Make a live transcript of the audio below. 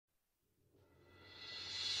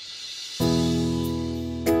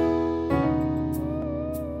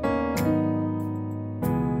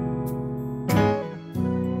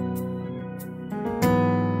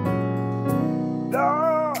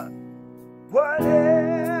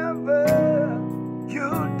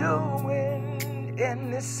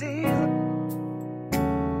this season.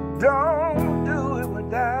 Don't do it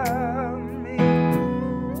without me.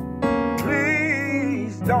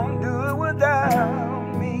 Please don't do it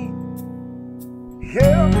without me.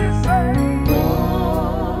 Hear me say,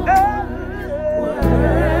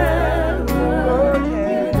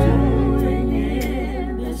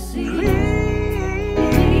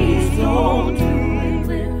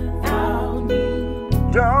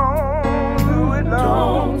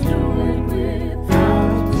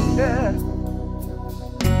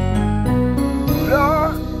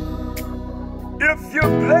 if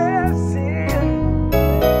you're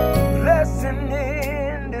blessing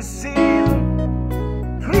in this season,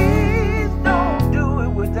 please don't do it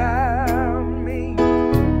without me.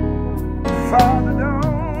 Father,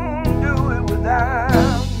 don't do it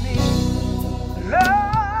without me.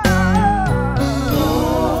 Lord,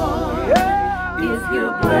 yeah. If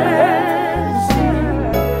you're blessing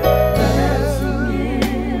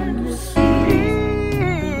in this season,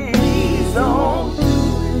 please don't.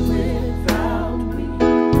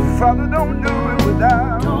 Father, don't do it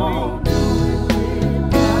without me.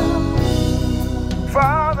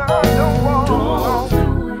 Father, I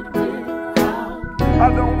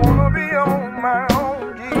don't want to be on my own,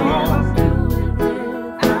 Jesus.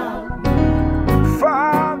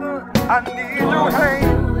 Father, I need your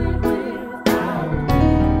hand.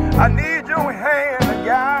 I need your hand to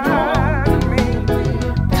guide me.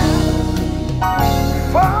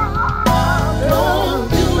 Father, don't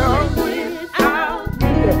do it without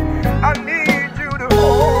me. I need you to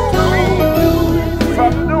hold me.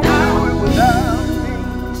 Father, don't do it without me.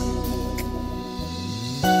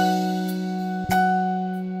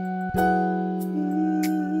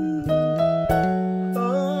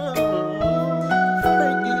 Oh,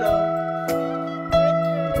 thank you, Lord.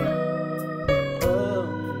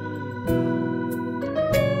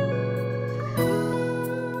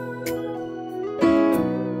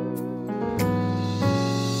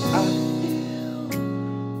 I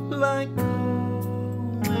feel like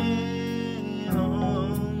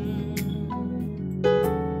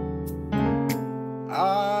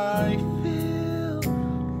I feel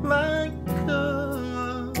like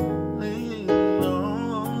going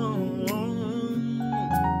on.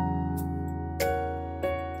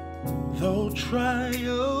 Though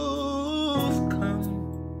trials come,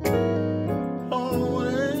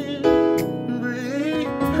 always bring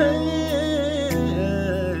pain.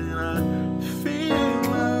 I feel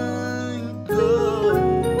like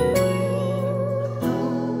going.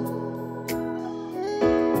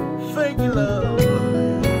 Thank you, love.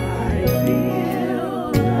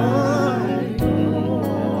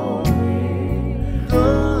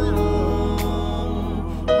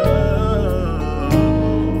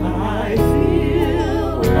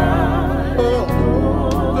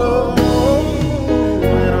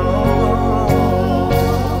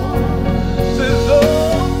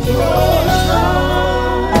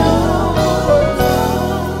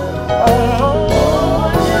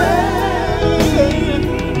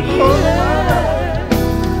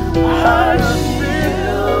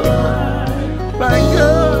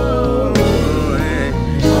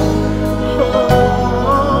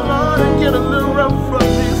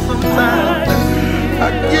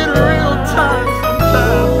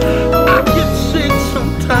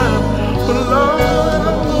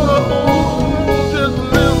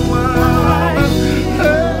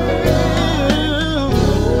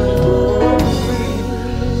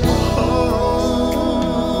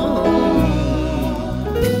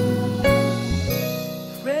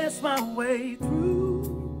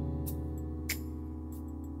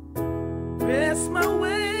 Press my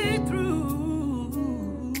way through.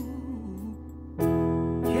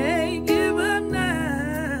 Can't give up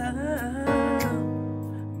now.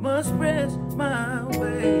 Must press my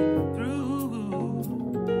way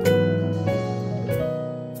through.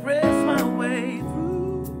 Press my way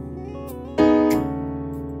through.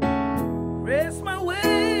 Press my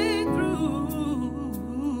way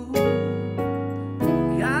through.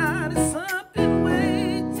 God is something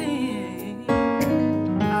waiting.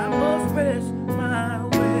 I must press my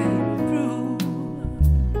way through.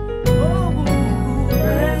 Oh,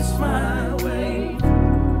 press my way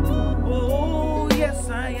through. Oh, yes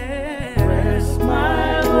I am. Press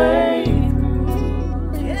my way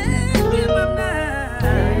through. Can't give up now.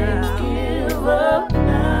 Can't give up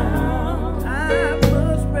now. I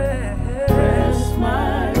must press.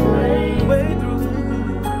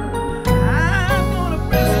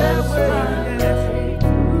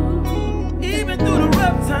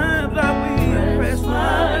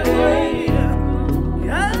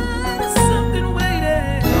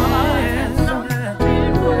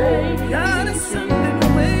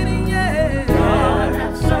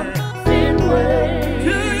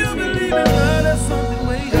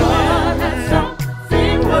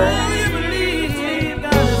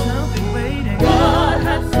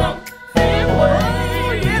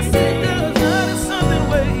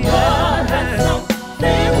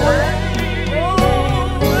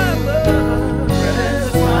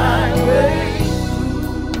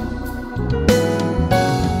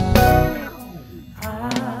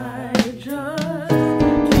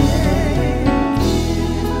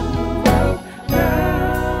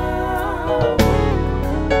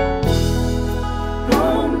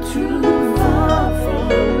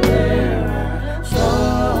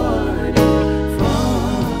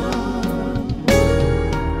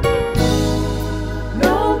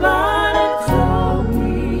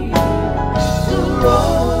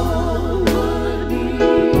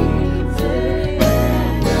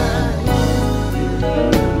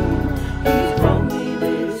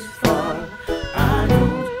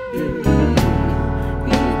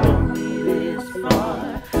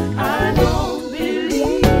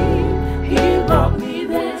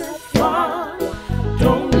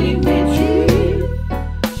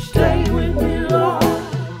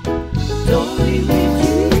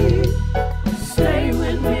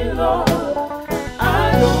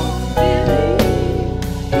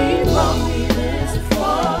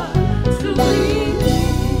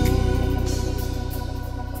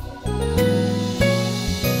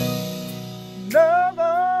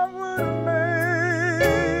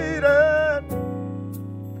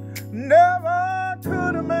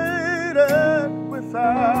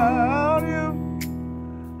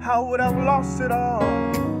 I would have lost it all.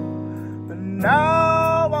 But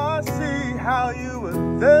now I see how you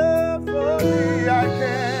were there for me. I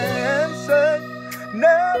can't say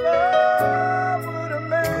never would have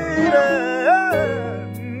made it.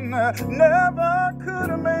 Never could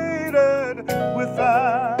have made it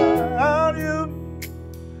without you.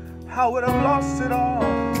 I would have lost it all.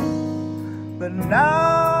 But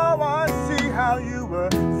now I see how you were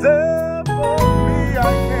there for me.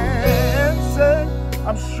 I can't say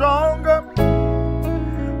I'm stronger,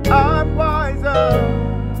 I'm wiser,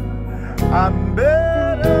 I'm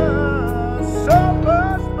better, so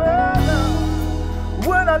much better.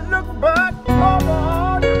 When I look back over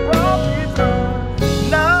all you brought me through,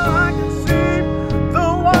 now I can see the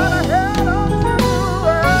one I held on to,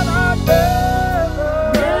 and I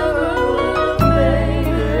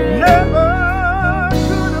never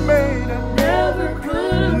could have made it.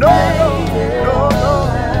 No,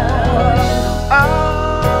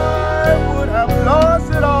 I would have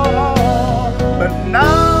lost it all. But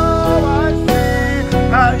now I see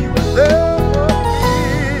how you were there for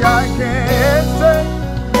me. I can't say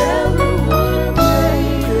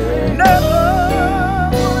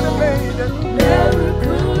never would have made it.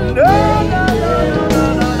 No.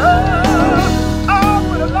 I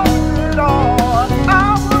would have lost it all.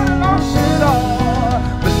 I would have lost it all.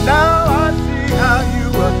 But now I see how you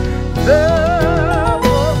were there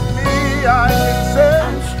for me. I can say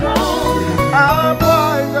I'm strong, I'm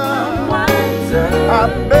wiser,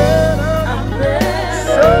 I'm better,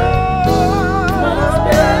 so much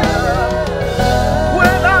better.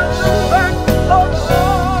 When I look back over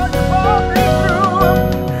all you brought me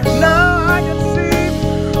through, now I can see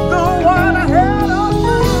the one I held on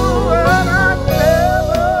to, and I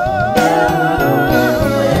never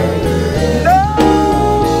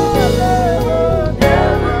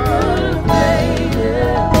made it.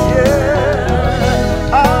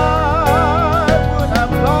 Yeah, I would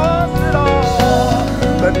have lost it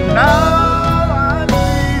all, but now I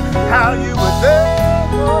see how you were there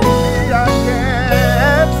for me. I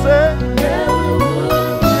can't say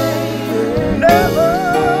never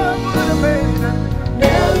would have made it.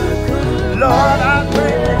 Lord, I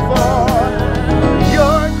thank you for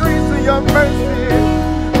your grace and your mercy.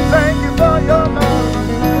 Thank you for your love.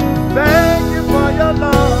 Thank you for your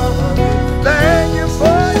love. Thank you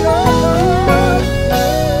for your love.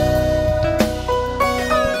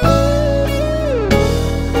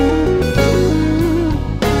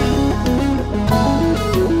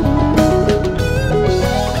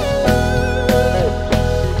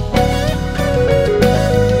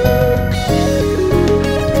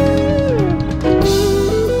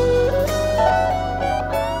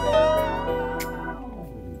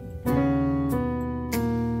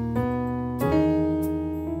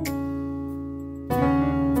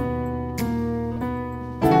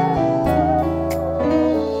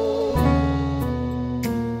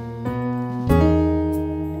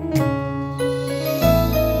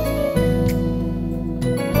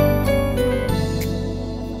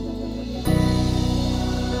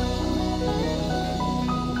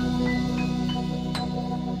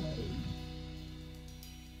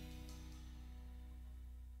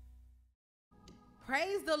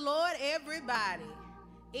 Praise the Lord, everybody.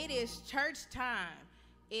 It is church time.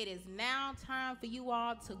 It is now time for you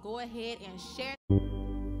all to go ahead and share.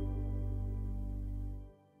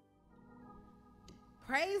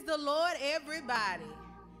 Praise the Lord, everybody.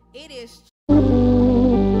 It is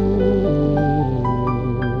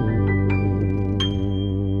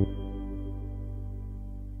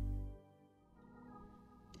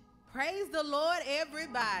Praise the Lord,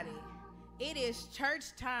 everybody. It is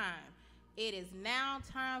church time. It is now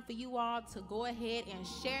time for you all to go ahead and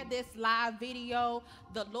share this live video.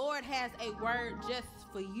 The Lord has a word just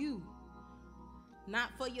for you. Not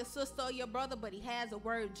for your sister or your brother, but he has a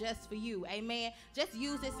word just for you. Amen. Just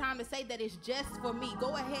use this time to say that it's just for me.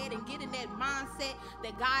 Go ahead and get in that mindset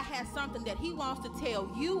that God has something that he wants to tell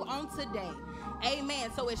you on today.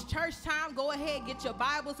 Amen. So it's church time. Go ahead, get your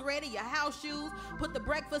Bibles ready, your house shoes, put the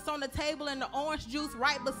breakfast on the table and the orange juice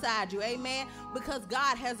right beside you. Amen. Because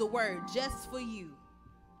God has a word just for you.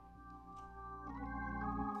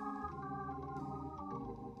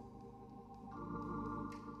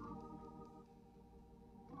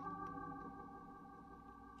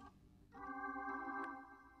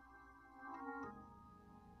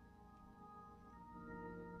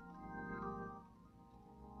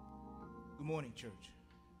 Good morning, church.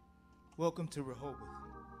 Welcome to Rehoboth.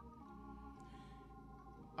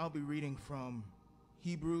 I'll be reading from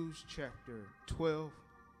Hebrews chapter 12,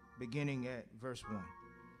 beginning at verse 1.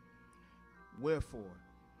 Wherefore,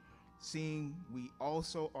 seeing we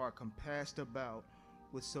also are compassed about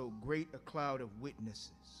with so great a cloud of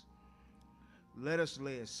witnesses, let us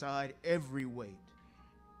lay aside every weight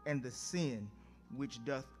and the sin which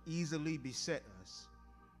doth easily beset us,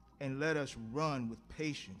 and let us run with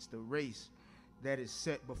patience the race that is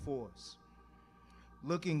set before us,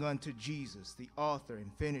 looking unto Jesus, the author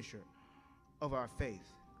and finisher of our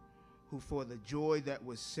faith, who for the joy that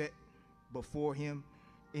was set before him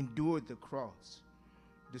endured the cross,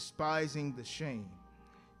 despising the shame,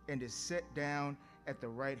 and is set down at the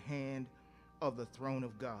right hand of the throne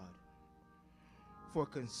of God. For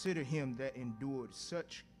consider him that endured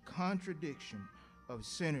such contradiction of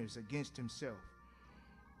sinners against himself,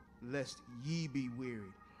 lest ye be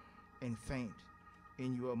wearied and faint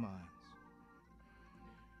in your minds.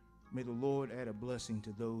 May the Lord add a blessing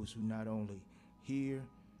to those who not only hear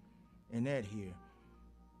and adhere,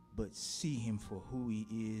 but see him for who he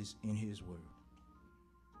is in his word.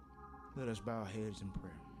 Let us bow our heads in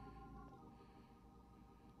prayer.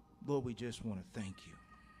 Lord, we just want to thank you.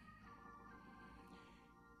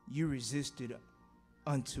 You resisted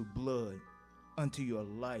unto blood, unto your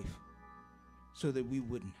life, so that we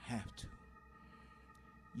wouldn't have to.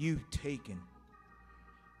 You've taken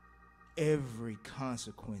every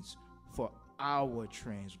consequence for our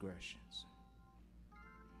transgressions.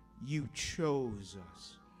 You chose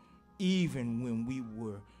us even when we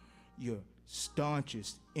were your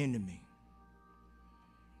staunchest enemy.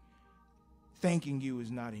 Thanking you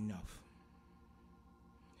is not enough.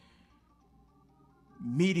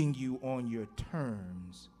 Meeting you on your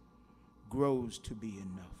terms grows to be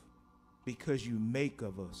enough, because you make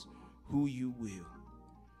of us who you will.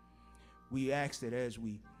 We ask that as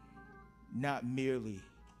we not merely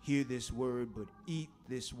hear this word, but eat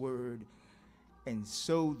this word and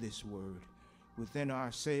sow this word within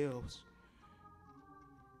ourselves,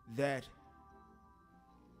 that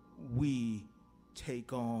we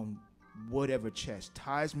take on whatever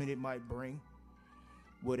chastisement it might bring,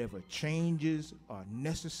 whatever changes are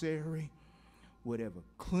necessary, whatever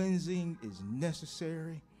cleansing is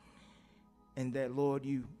necessary, and that, Lord,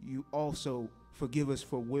 you also forgive us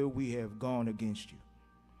for where we have gone against you,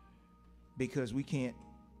 because we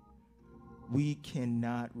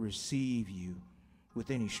cannot receive you with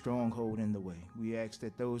any stronghold in the way. We ask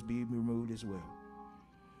that those be removed as well.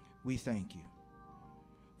 We thank you,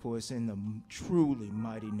 for it's in the truly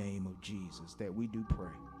mighty name of Jesus that we do pray.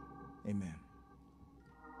 Amen.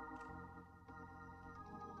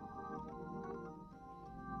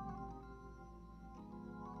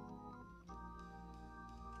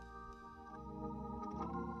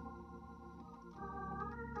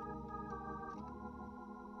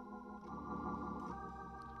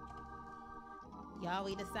 Y'all,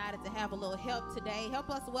 we decided to have a little help today.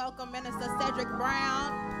 Help us welcome Minister Cedric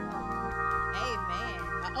Brown. Amen.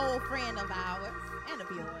 An old friend of ours and of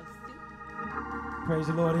yours, too. Praise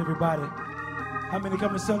the Lord, everybody. How many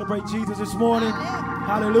come to celebrate Jesus this morning?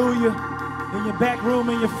 Hallelujah. In your back room,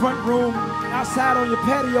 in your front room, outside on your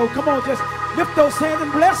patio. Come on, just lift those hands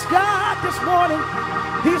and bless God this morning.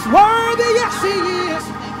 He's worthy, yes, he is.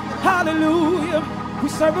 Hallelujah. We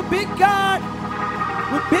serve a big God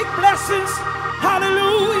with big blessings.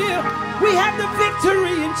 Hallelujah. We have the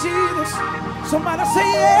victory in Jesus. Somebody say,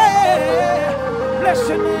 yeah. Bless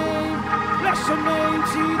your name,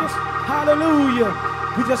 Jesus. Hallelujah.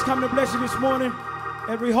 We just come to bless you this morning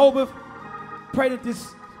at Rehoboth. Pray that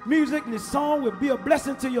this music and this song will be a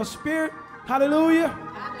blessing to your spirit. Hallelujah.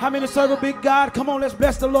 How many serve a big God? Come on, let's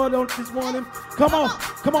bless the Lord this morning. Come on,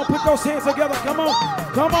 put those hands together. Come on.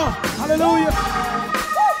 Hallelujah.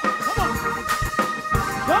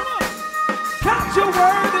 Come on. God, you're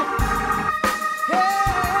worthy. Hey.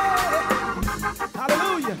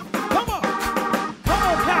 Hallelujah. Come on,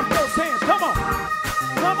 clap those hands. Come on,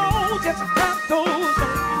 just clap those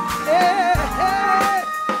hands. Hey.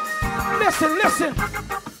 Listen.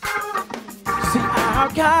 See, our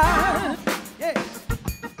God, yes,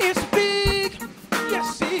 is big.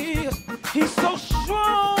 Yes, he is. He's so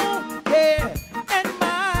strong, yeah, and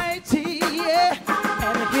mighty, yeah,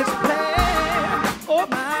 and his plan, oh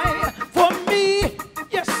my, for me,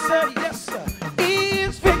 yes sir,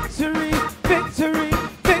 is victory.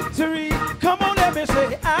 Come on, let me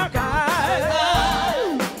say, our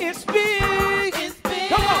God is big.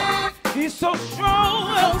 Come on, he's so strong,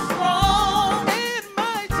 and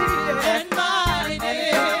mighty,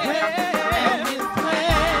 and his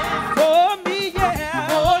plan for me,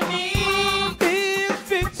 yeah,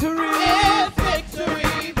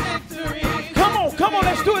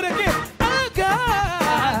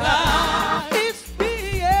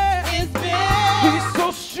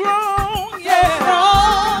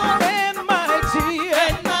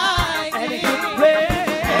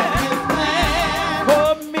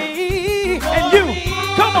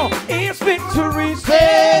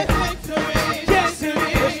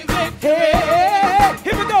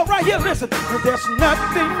 There's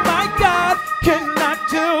nothing my God cannot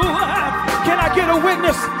do. Can I get a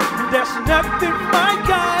witness? There's nothing my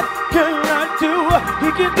God cannot do.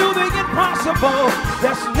 He can do the impossible.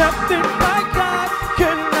 There's nothing my God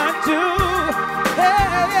cannot do.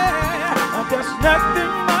 Hey, yeah. There's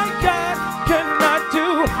nothing my God cannot do.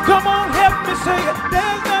 Come on, help me say it.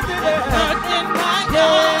 There's nothing there. Nothing my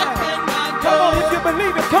God cannot do. Come on, if you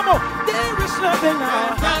believe it. Come on. There is nothing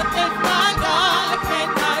now. Nothing my God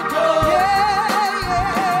cannot do.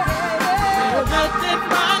 Nothing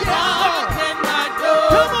my God cannot do.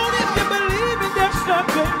 Come on, if you believe it, there's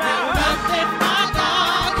nothing now. Nothing my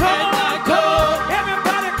God Come on, cannot do. come on.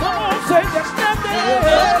 Everybody, come on, say there's nothing.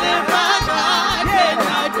 Nothing my God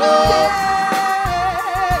cannot do.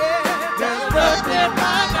 There's nothing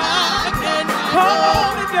my God cannot do. Come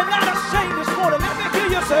on, if you're not ashamed this morning, let me hear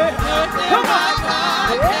you say, Nothing come my on.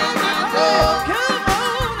 God cannot do. Come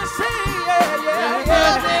on and say, yeah, yeah,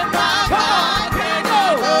 yeah. Nothing my God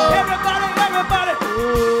cannot do. Everybody, everybody.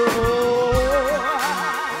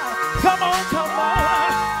 Come on, come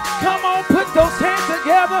on. Come on, put those hands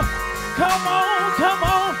together. Come on, come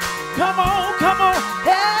on. Come on, come on.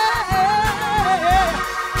 Hey,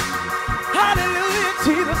 hallelujah,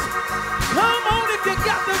 Jesus. Come on if you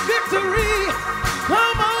got the victory.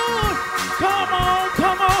 Come on, come on,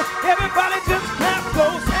 come on. Everybody just clap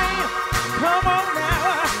those hands. Come on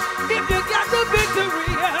now. If you got the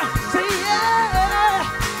victory, say yeah,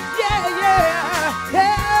 yeah, yeah,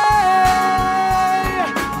 yeah.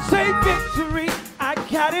 Say victory, I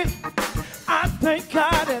got it. I thank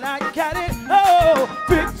God that I got it. Oh,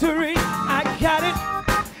 victory, I got it.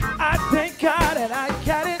 I thank God that I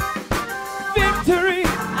got it. Victory,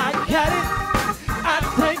 I got it. I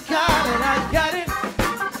thank God that I got it.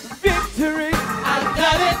 Victory, I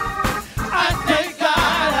got it. I thank God I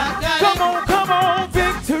got it. Come on,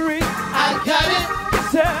 victory. I got it.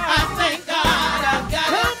 Yes, sir. I thank God I got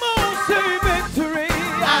it. Come on, say victory. I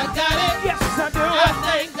got it. Yes, I do. I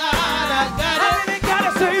thank God I got How it. many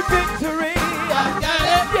gotta say victory? I got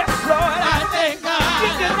it. Yes, Lord. I thank God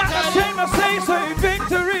If you're I not got it. ashamed of say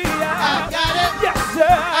victory. I got it. Yes,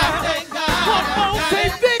 sir. I thank God Come I on, got say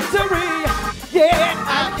it. victory. Yeah. I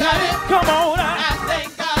got it. Come on. I thank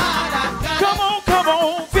God I got it. Come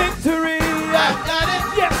on, victory. I got it.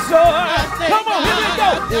 Yes, sir. thank Come on, here we go. God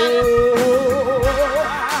I got it.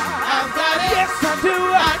 I got it. Yes, I do.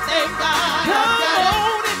 I thank God I Come got it.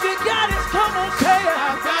 on, if you got it, come on, say it. I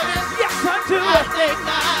got it. Yes, I do. I thank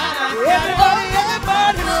God I got it.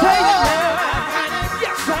 Everybody say it now. I got it.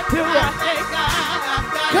 Yes, I do. I thank God I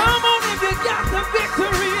got it. Come on, if you got the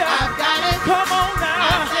victory. I got it. Come on I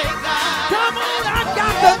now. thank God. Come on, I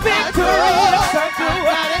got the victory. Yes, I do.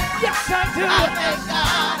 Yes, I do. I thank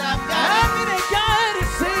God I got it. How many got it?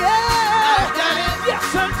 Say it. I got it.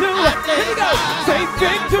 Yes, I do. I thank Here we go. God. Say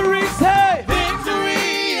victory. Say. Victory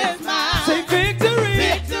is mine. Say victory.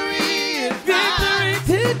 Victory is Victory mine.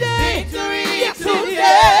 today. Victory Yes, it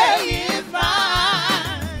today is. is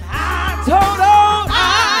mine. I told on. I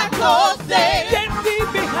told Satan, Get thee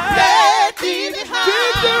behind. get thee behind.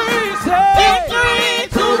 Victory. Say. Victory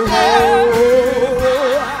today.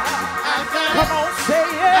 I got Come it. on, say I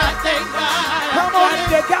it. thank God. Come on,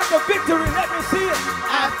 if you got the victory, let me see it. I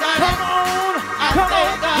got Come it. on, I come on,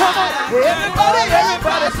 thank God. come on. Everybody,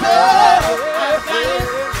 everybody I say got it. it.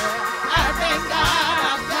 I thank God. I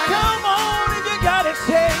got it. Come on, if you got it,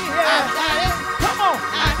 say I it. got it. Come on, I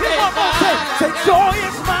here's one thank more God. say joy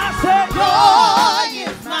is mine, say Joy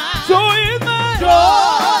is mine. joy is mine.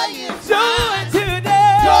 Joy is Joy mine.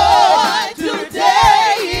 today. Joy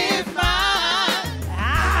today is mine. I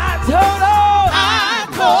told on. I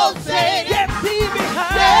told Satan, Get thee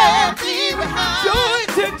behind. get thee behind. Joy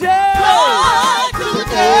today. Joy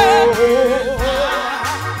today.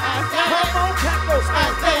 I got Come it. on, clap those I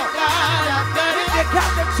hands. thank God. I got If it. you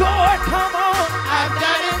got the joy, come on. I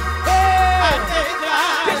got it. I Hey, thank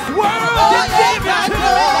God. this world Oh, didn't yes, give it I to do. me.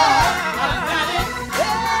 I got it.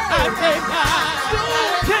 I thank God. I You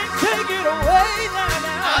got it. can't take it away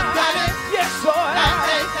now. I got it. Yes, Lord. I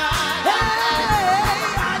thank God. Hey,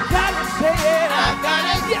 I gotta say it. I got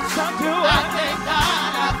it. Yes, I do. I thank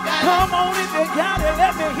God. I got it. Come on, if you got it,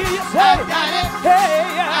 let me hear you say I it. got it. Hey,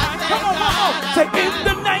 thank come on, come on. God. Say in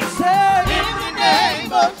the name, say In the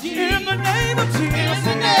name of in Jesus. the name of Jesus. In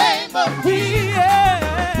the name of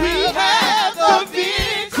We have the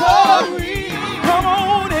victory. Come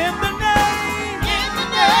on, in the name. In the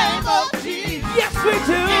name of Jesus. Yes, we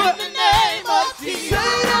do. In the name of Jesus.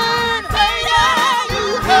 Satan. Satan, you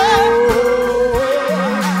have.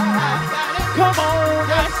 I got it. Come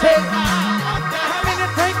on, I I say. thank God. I got How it. many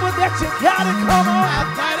thankful that you got it? Come I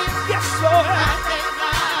on. got it. Yes, Lord. I thank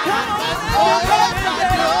God. Come on, Oh, yes, I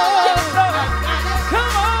everybody. do. Yes, Lord.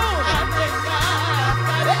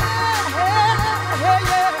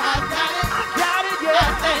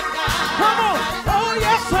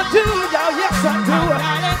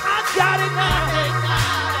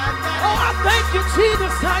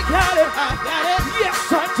 Yes, I got it. I got it. Yes,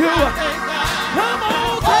 I do. I thank God. Come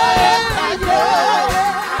on, Yes, say I it. do.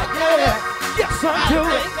 I got it. Yes, I I do.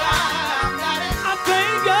 thank God. I got it. I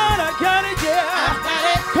thank God I got it, I yeah. got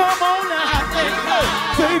it. Come on I now. thank God.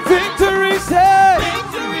 Say victory, say.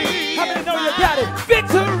 Victory. How many know you got it?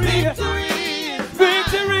 Victory. Victory.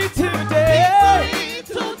 Victory today. Victory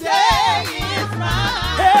today is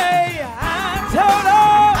mine. Hey, I told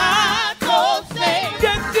her. I told Satan,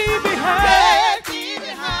 Get thee behind. get thee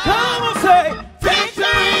behind. Come on, say.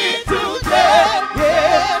 Victory today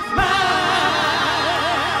Yes,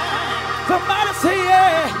 somebody say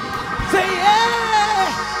yeah. Say yeah.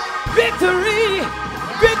 Victory.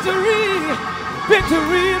 Victory.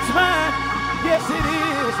 Victory is mine. Yes, it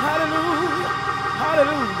is. Hallelujah.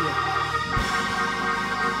 Hallelujah.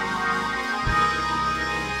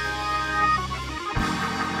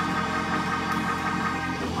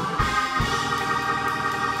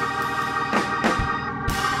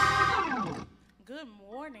 Good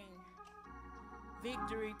morning.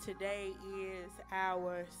 Victory today is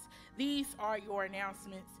ours. These are your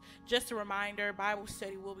announcements. Just a reminder, Bible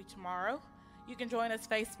study will be tomorrow. You can join us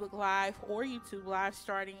Facebook Live or YouTube Live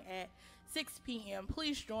starting at 6 p.m.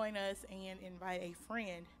 Please join us and invite a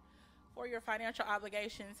friend. For your financial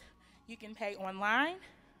obligations, you can pay online,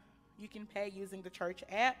 you can pay using the church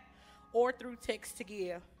app, or through text to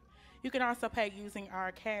give. You can also pay using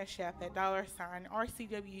our Cash App at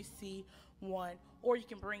 $RCWC1, or you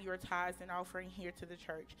can bring your tithes and offering here to the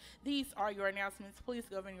church. These are your announcements. Please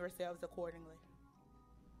govern yourselves accordingly.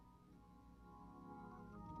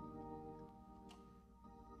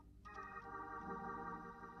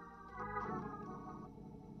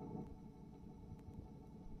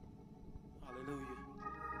 Hallelujah.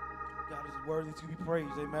 God is worthy to be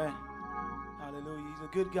praised. Amen. Hallelujah. He's a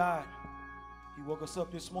good God. He woke us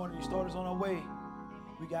up this morning. He started us on our way.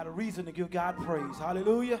 We got a reason to give God praise.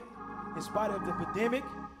 Hallelujah. In spite of the pandemic,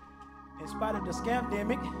 in spite of the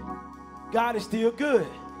scamdemic, God is still good.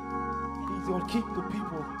 He's going to keep the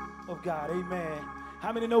people of God. Amen.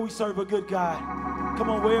 How many know we serve a good God? Come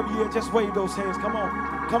on, wherever you're at, just wave those hands. Come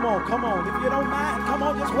on. Come on. Come on. If you don't mind, come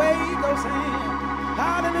on, just wave those hands.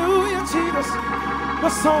 Hallelujah, Jesus. The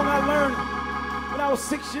song I learned when I was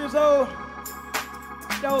 6 years old.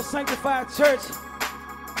 That old sanctified church.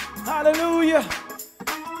 Hallelujah.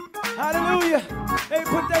 Hallelujah. They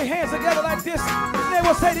put their hands together like this. And they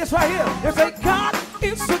will say this right here. They say, God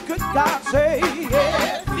is a good God. Say,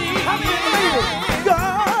 yes. How many believe it?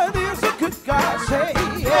 God is a good God. Say,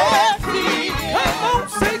 yes. Come on,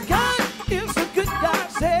 say, God is a good God.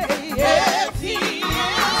 Say, yes.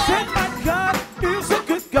 Say, my God is a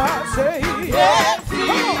good God. Say, yes. Come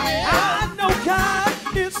on. I know God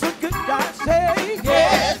is a good God. Say,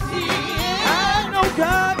 yes. I know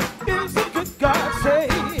God is a good God. Say,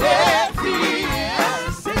 yes. I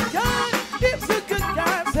say, God is a good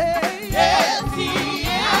God. Say, yes. I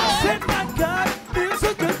said, my God is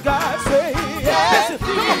a good God. Say, yes. Listen,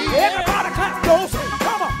 come on, everybody clap those hands.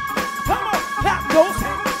 Come on, clap those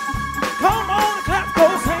hands. Come on, clap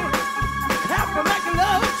those hands. Clap them like you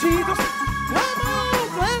love Jesus. Come on,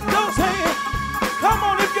 clap those hands. Come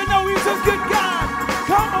on, if you know He's a good God.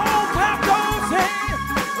 Come on, clap those hands.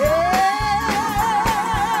 Yeah.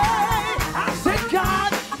 I said,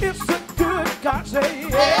 God is a good God. Say,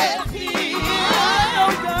 yes. I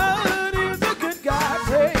know God is a good God.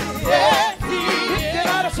 Say, yes. If you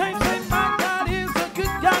ought to say, my God is a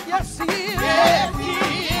good God. Yes, He is. Yes, I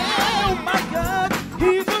know my God,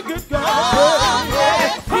 He's a good God.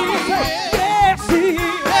 Yes, He is. Yes, He is.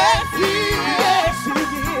 Yes, He is. Yes,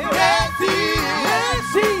 He is.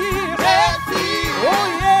 Yes, He is. Oh,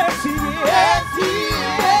 yes, He is. Yes, He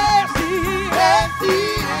is. Yes, He is. Yes, He is.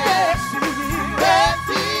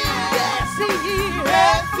 Yes, He is. Yes, He is.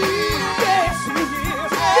 Yes, He is.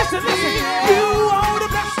 Listen, listen. You ought to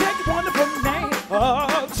bless that wonderful name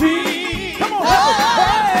of Jesus. Come on,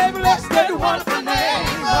 hey, bless that wonderful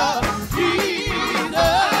name of Jesus.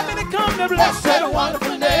 I'm gonna come to bless that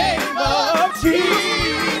wonderful name of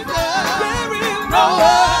Jesus. There is no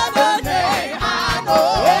other name I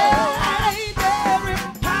know. Hey, there is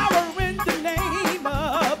power in the name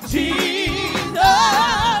of Jesus.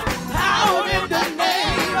 Power in the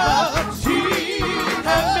name of Jesus.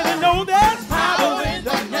 How many know there's power in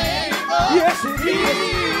the name of yes, it is.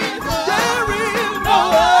 There is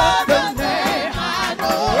no other name I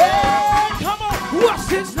know. Hey, come on, what's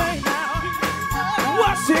His name now?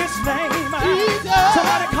 What's His name?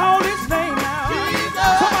 Somebody call His name now.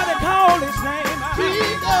 Somebody call His name.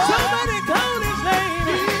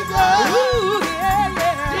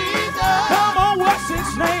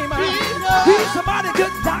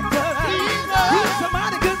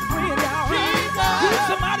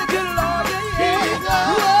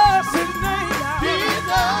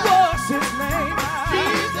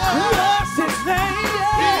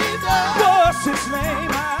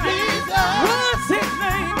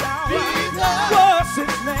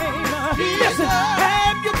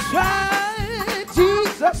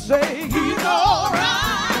 say He's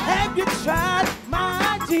alright. Have you tried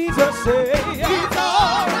my Jesus? Say He's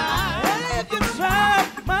alright. Have you tried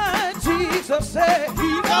my Jesus? Say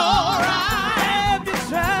He's alright. Have you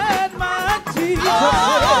tried my Jesus?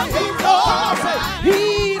 Oh, Say he's alright.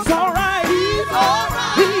 He's alright. He's alright.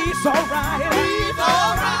 He's alright. He's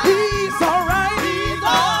alright. He's alright. He's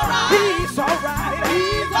alright. He's alright.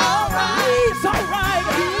 He's alright. He's alright.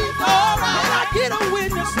 He's alright. Can I get a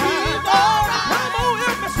witness? He's alright. Come on,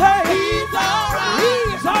 help me say He's alright.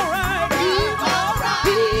 He's alright. He's alright.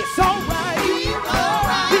 He's alright. He's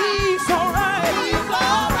alright. He's alright. He's alright.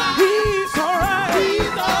 He's alright.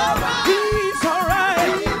 He's alright. He's alright.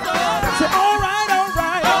 He's alright. Say alright,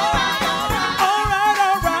 alright. Alright,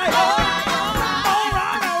 alright.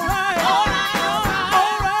 Alright, alright.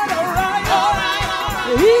 Alright, alright.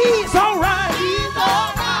 He's alright. He's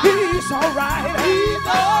alright. He's alright. He's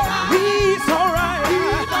alright. He's alright.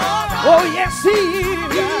 He's alright. Oh yes, he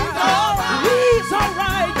is. He's alright. He's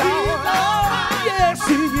alright, y'all. He's alright. Yes,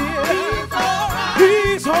 he is. He's alright.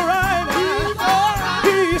 He's alright. He's alright.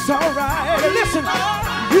 He's alright. Listen,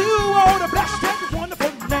 you ought to bless that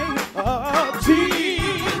wonderful name of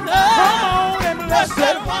Jesus. Come on and bless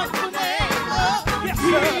that wonderful name of yes,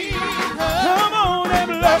 sir. Jesus. Come on and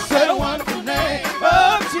bless that wonderful name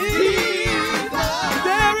of Jesus.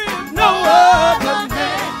 There is no other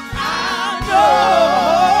name I know.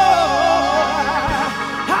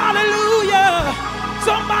 Hallelujah.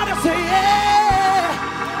 Somebody say, yeah,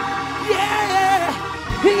 yeah,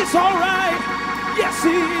 he's all right. Yes, he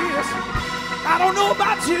is. I don't know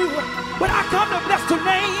about you, but I come to bless the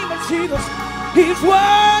name of Jesus. He's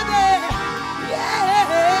worthy.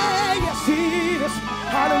 Yeah, yes, he is.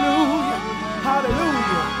 Hallelujah.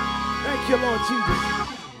 Hallelujah. Thank you, Lord Jesus.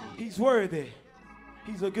 He's worthy.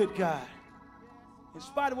 He's a good God. In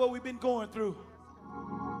spite of what we've been going through,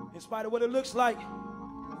 in spite of what it looks like,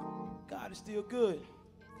 God is still good.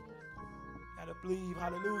 Gotta believe,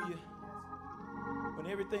 hallelujah. When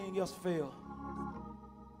everything else fails,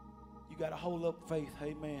 you gotta hold up faith,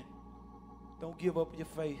 amen. Don't give up your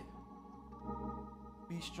faith.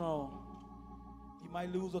 Be strong. You might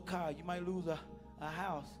lose a car, you might lose a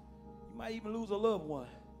house, you might even lose a loved one.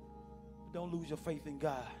 But don't lose your faith in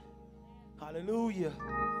God. Hallelujah.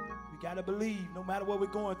 We gotta believe no matter what we're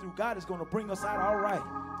going through, God is gonna bring us out all right.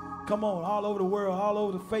 Come on, all over the world, all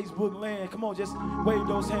over the Facebook land. Come on, just wave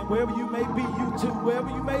those hands. Wherever you may be, YouTube, wherever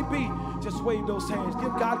you may be, just wave those hands.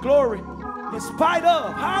 Give God glory in spite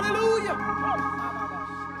of. Hallelujah.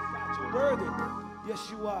 God, you're worthy.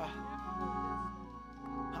 Yes, you are.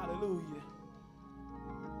 Hallelujah.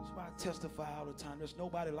 That's why I testify all the time. There's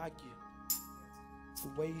nobody like you. The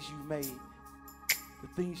ways you made, the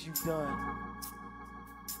things you've done.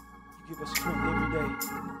 You give us strength every day.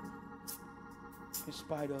 In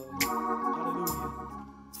spite of. Hallelujah.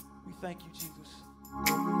 We thank you, Jesus.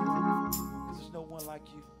 Because there's no one like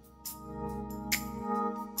you.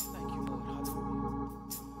 Thank you, Lord. Hallelujah.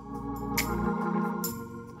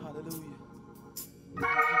 Hallelujah.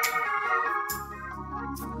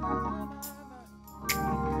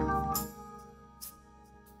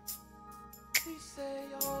 We say,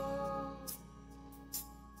 oh,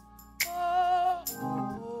 oh,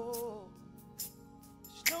 oh.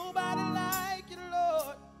 There's nobody like you,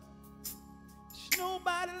 Lord. There's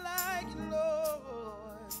nobody like you,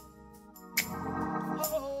 Lord.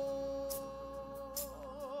 Oh,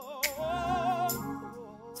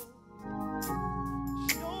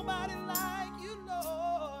 there's nobody like you,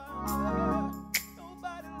 Lord.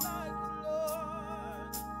 Nobody like you, Lord.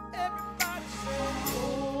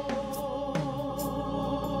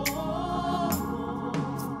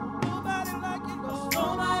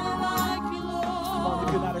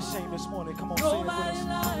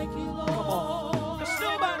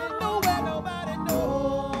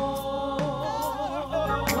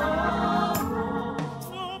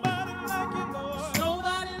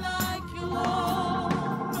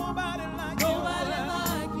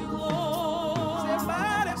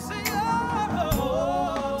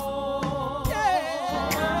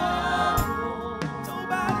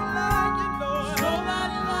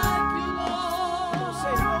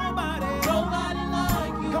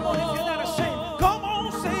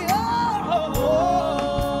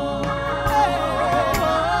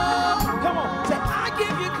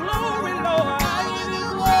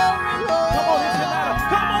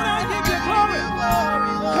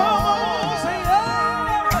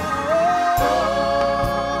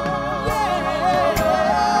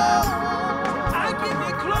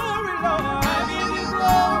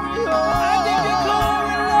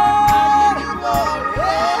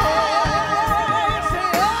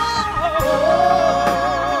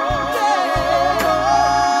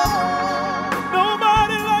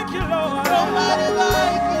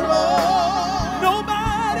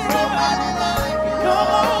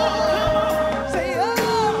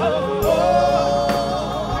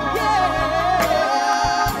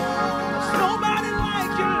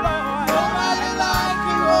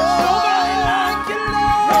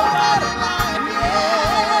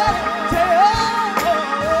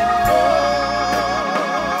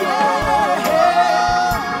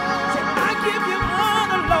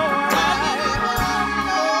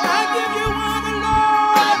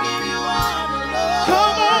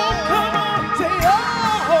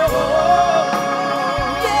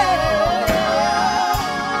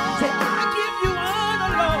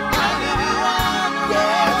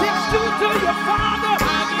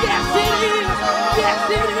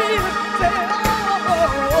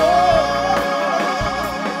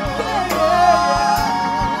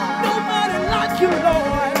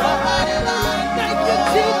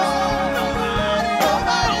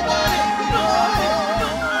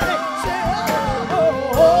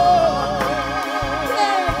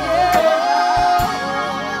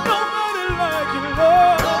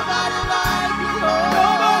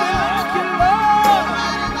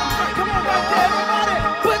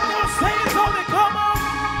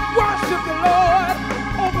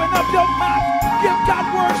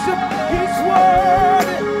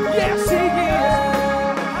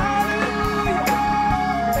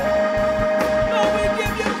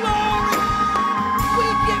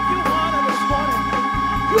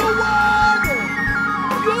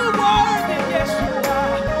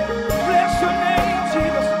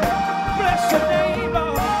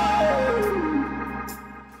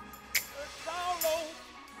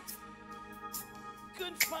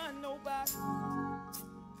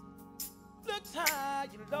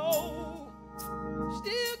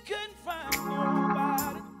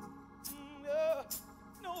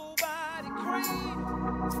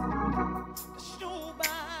 There's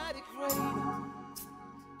nobody greater.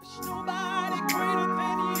 There's nobody greater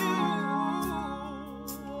than you.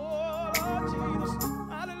 Oh, Lord Jesus.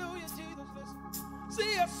 Hallelujah, Jesus. Listen.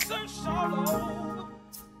 See, I searched all over.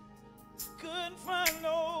 Couldn't find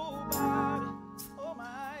nobody. Oh,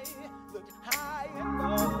 my. Looked high and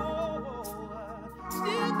low.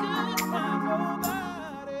 Still couldn't find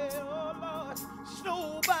nobody. Oh, Lord. There's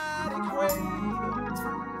nobody greater.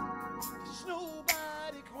 There's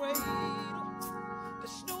nobody greater.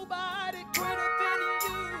 There's nobody greater than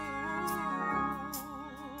you.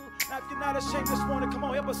 Now, if you're not ashamed this morning, come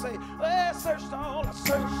on, help us say, I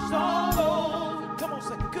searched all over. Come on,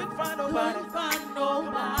 say, couldn't find nobody. Couldn't find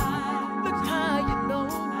nobody. Looked high and low.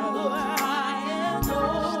 Looked high and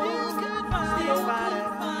low. Still couldn't find Still nobody.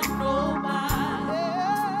 couldn't find nobody.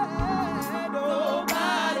 Yeah,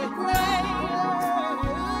 Nobody great.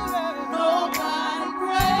 Nobody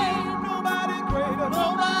great. Nobody greater.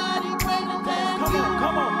 Nobody greater than Come you. on,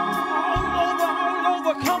 come on. All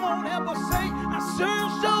over. Come on, help us say, I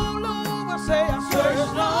searched all over. Say, I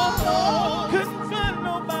searched all over. Couldn't find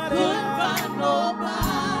nobody. Couldn't find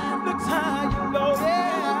nobody. Looked high and low,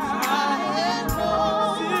 yeah. High and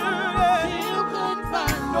low. Still couldn't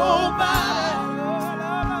find nobody.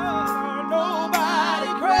 Nobody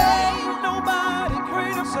great. Nobody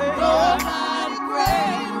greater. Say, Nobody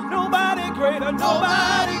great. nobody greater.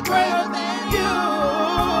 Nobody greater than you.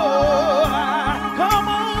 Come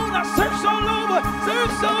on, I searched all over.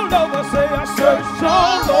 Searched all over. Say, I searched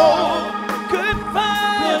all over. Couldn't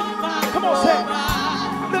find. Come on, say,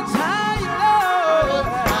 looks high and low.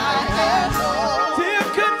 Still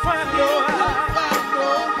couldn't find nobody.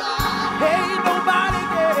 Hey, nobody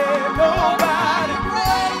there.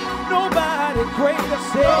 Nobody greater.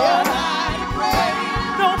 Say,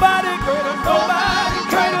 nobody greater. Nobody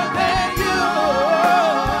greater than you.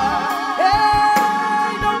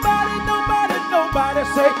 Hey, nobody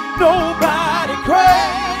say, nobody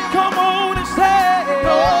great. Come on and say,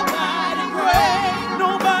 Nobody great.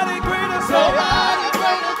 nobody greater. Say, Nobody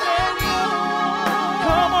greater than you.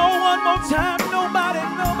 come on one more time. Nobody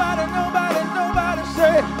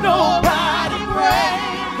say, nobody great.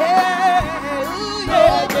 Hey,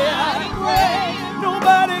 Nobody great.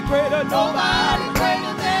 nobody greater. Nobody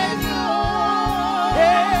greater than you.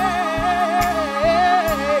 Hey,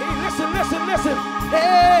 listen.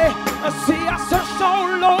 Hey, see, I searched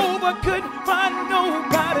all over, couldn't find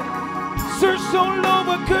nobody. Searched all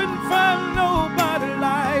over, couldn't find nobody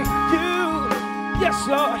like you. Yes,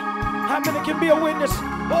 Lord. How many can be a witness?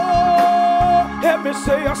 Oh, help me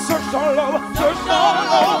say, I searched all over, couldn't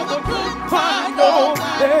find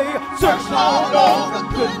nobody. Searched all over,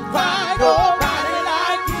 couldn't find nobody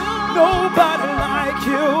like you. Nobody like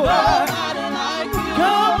you. Nobody like you.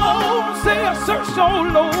 Come on, say I searched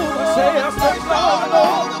all over. Say I searched all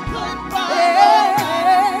over.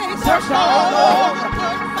 Hey, searched all over.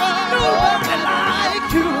 Nobody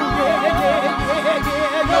like you. Yeah.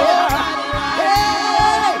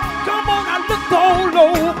 Hey, come on, I looked all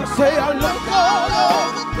over. Say I looked all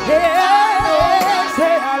over. Yeah,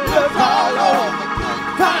 say I looked all over.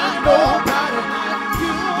 Find nobody like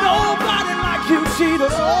you. Nobody like you,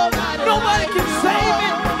 Jesus. Nobody can save me.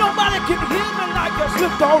 Nobody can heal me like us.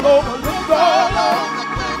 Looked all over.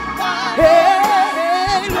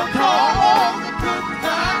 Hey, looked all over.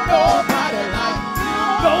 Nobody like you.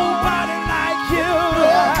 Nobody like you.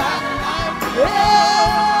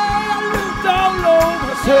 Hey, I looked all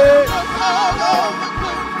over. Say,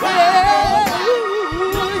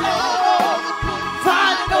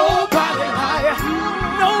 find nobody like you.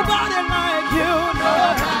 Nobody like you.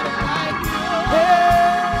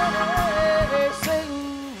 Hey, say,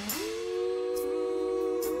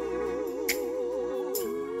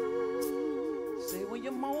 say when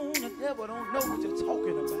you moan, the devil don't know what you're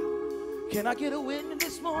talking about. Can I get a witness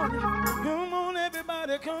this morning? Come on,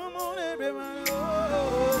 everybody. Come on, everybody.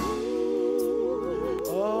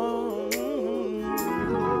 Oh.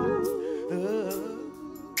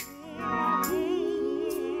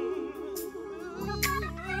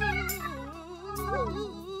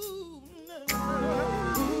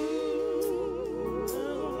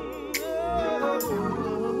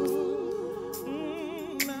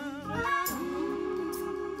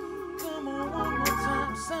 Come on, one more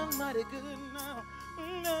time. Somebody good now.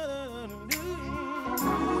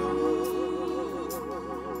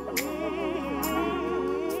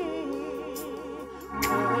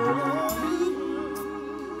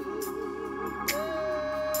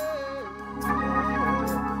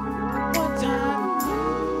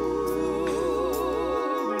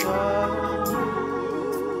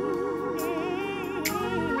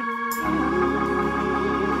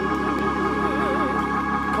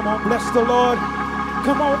 on, bless the Lord.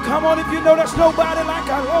 Come on, if you know there's nobody like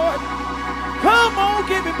our Lord. Come on,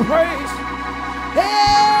 give him praise.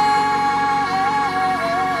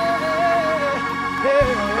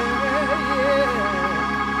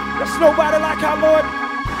 There's nobody like our Lord.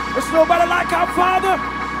 There's nobody like our Father.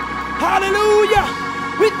 Hallelujah.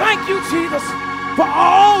 We thank you, Jesus, for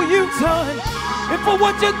all you've done and for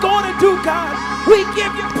what you're going to do, God. We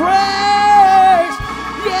give you praise.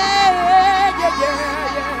 Yeah.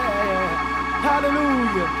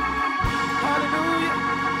 Hallelujah. Hallelujah.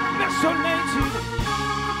 Bless your name, Jesus.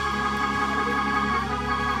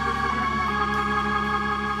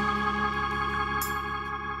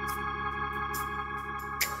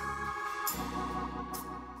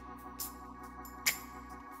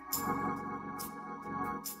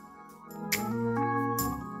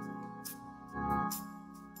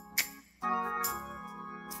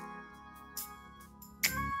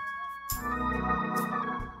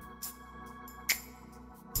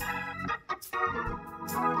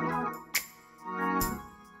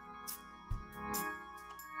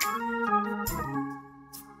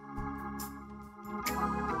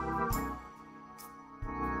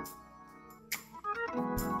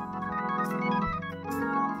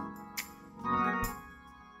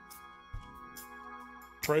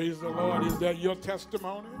 Praise the Lord. Is that your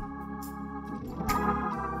testimony?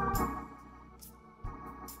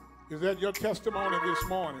 Is that your testimony this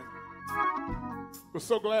morning? We're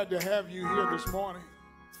so glad to have you here this morning.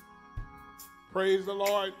 Praise the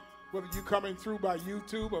Lord. Whether you're coming through by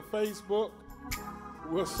YouTube or Facebook,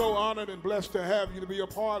 we're so honored and blessed to have you to be a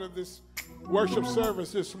part of this worship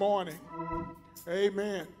service this morning.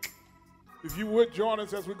 Amen. If you would join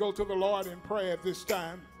us as we go to the Lord in prayer at this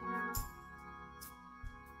time.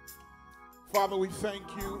 Father, we thank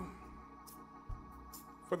you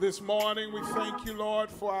for this morning. We thank you, Lord,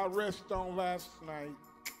 for our rest on last night.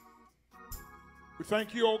 We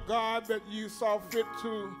thank you, oh God, that you saw fit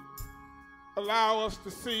to allow us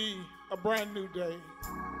to see a brand new day.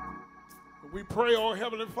 We pray, oh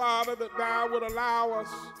Heavenly Father, that thou would allow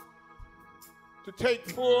us to take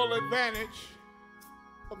full advantage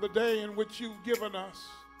of the day in which you've given us.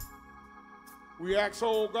 We ask,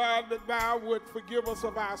 oh God, that thou would forgive us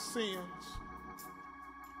of our sins.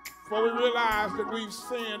 For we realize that we've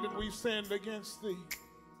sinned and we've sinned against thee.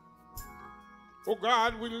 Oh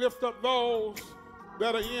God, we lift up those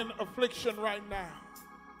that are in affliction right now.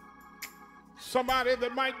 Somebody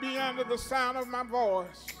that might be under the sound of my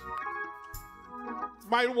voice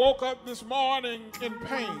might woke up this morning in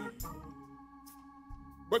pain.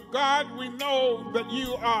 But God, we know that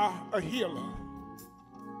you are a healer.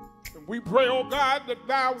 And we pray, oh God, that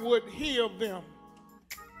thou would heal them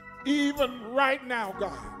even right now,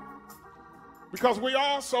 God. Because we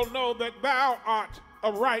also know that thou art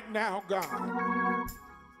a right now God.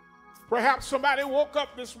 Perhaps somebody woke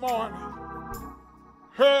up this morning,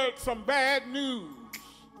 heard some bad news.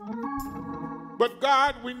 But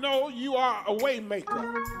God, we know you are a way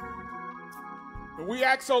maker. And we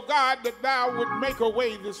ask, oh God, that thou would make a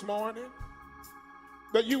way this morning,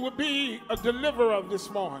 that you would be a deliverer this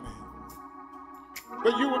morning,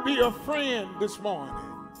 that you would be a friend this morning.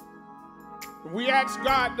 And we ask,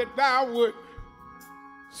 God, that thou would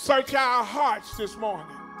search our hearts this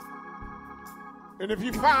morning. And if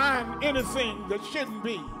you find anything that shouldn't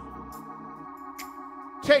be,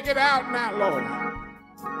 take it out now, Lord.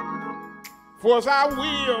 For it's our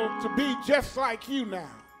will to be just like you now.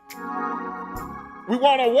 We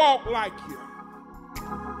want to walk like you.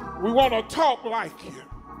 We want to talk like you.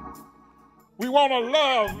 We want to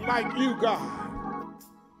love like you, God.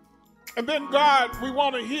 And then, God, we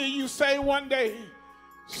want to hear you say one day,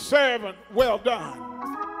 servant, well done.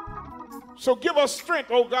 So give us strength,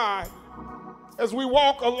 oh God, as we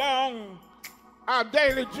walk along our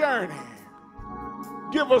daily journey.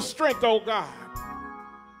 Give us strength, oh God,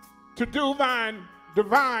 to do thine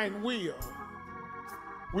divine will.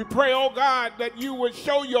 We pray, oh God, that you would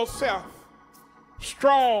show yourself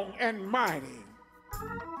strong and mighty.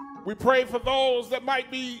 We pray for those that might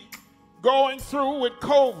be going through with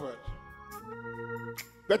COVID,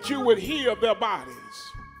 that you would heal their bodies.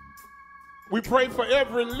 We pray for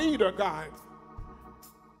every leader, God.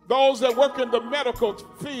 Those that work in the medical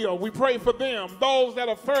field, we pray for them. Those that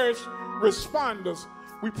are first responders,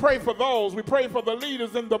 we pray for those. We pray for the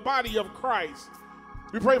leaders in the body of Christ.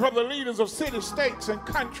 We pray for the leaders of cities, states, and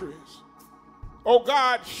countries. Oh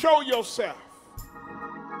God, show yourself.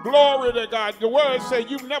 Glory to God. The word says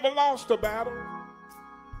you've never lost a battle.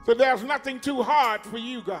 So there's nothing too hard for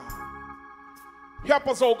you, God. Help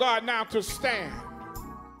us, oh God, now to stand.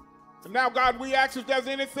 And now, God, we ask if there's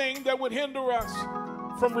anything that would hinder us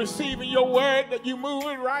from receiving your word, that you move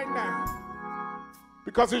it right now.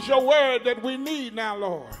 Because it's your word that we need now,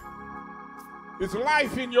 Lord. It's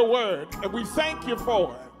life in your word, and we thank you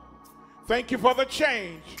for it. Thank you for the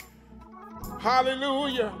change.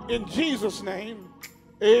 Hallelujah. In Jesus' name,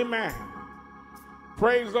 amen.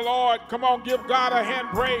 Praise the Lord. Come on, give God a hand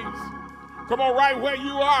praise. Come on, right where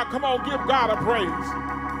you are. Come on, give God a praise.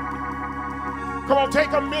 Come on,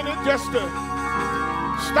 take a minute just to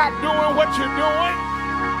stop doing what you're doing.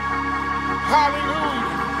 Hallelujah.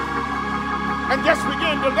 And just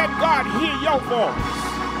begin to let God hear your voice.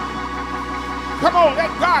 Come on, let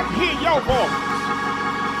God hear your voice.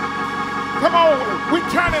 Come on, we're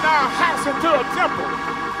turning our house into a temple.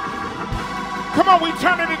 Come on, we're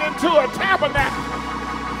turning it into a tabernacle.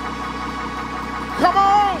 Come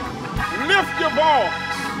on, lift your voice.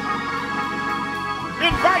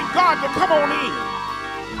 Invite God to come on in.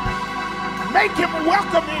 Make him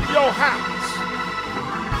welcome in your house.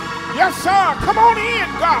 Yes, sir. Come on in,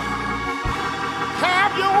 God.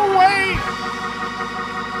 Have your way.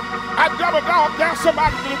 I double dog dare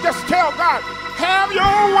somebody to just tell God, have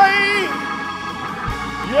your way.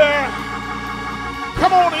 Yeah.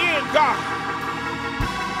 Come on in, God.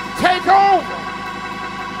 Take over.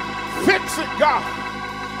 Fix it, God.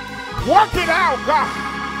 Work it out, God.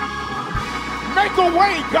 Make a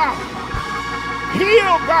way, God.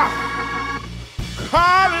 Heal, God.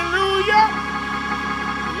 Hallelujah.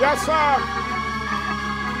 Yes, sir.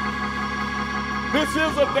 This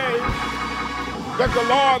is a day that the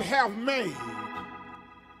Lord hath made.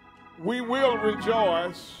 We will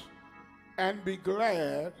rejoice and be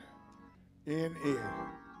glad in it.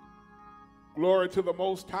 Glory to the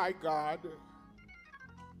Most High God.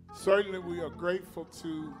 Certainly we are grateful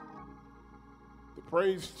to the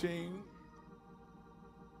praise team,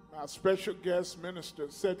 our special guest minister,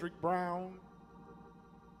 Cedric Brown.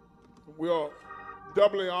 We are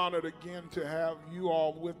doubly honored again to have you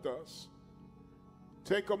all with us.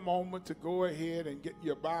 Take a moment to go ahead and get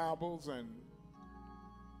your Bibles and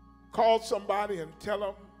call somebody and tell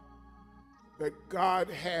them that God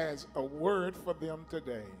has a word for them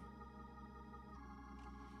today.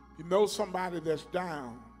 You know somebody that's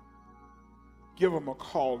down, give them a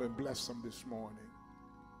call and bless them this morning.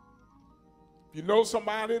 If you know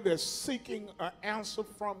somebody that's seeking an answer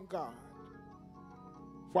from God,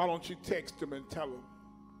 why don't you text them and tell them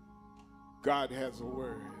God has a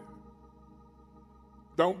word.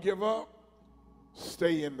 Don't give up.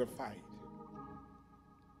 Stay in the fight.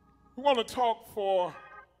 We want to talk for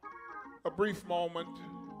a brief moment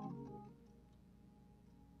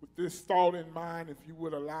with this thought in mind, if you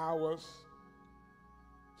would allow us.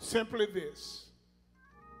 Simply this: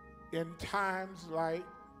 in times like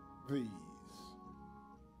these,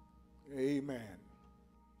 amen,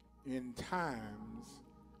 in times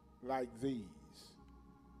like these,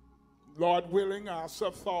 Lord willing, our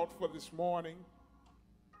sub-thought for this morning,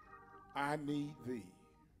 I need thee.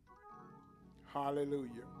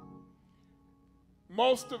 Hallelujah.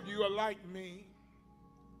 Most of you are like me.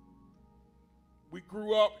 We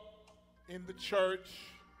grew up in the church.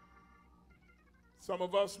 Some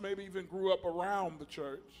of us maybe even grew up around the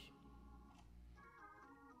church.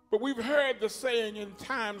 But we've heard the saying, in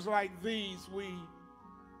times like these, we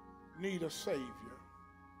need a Savior.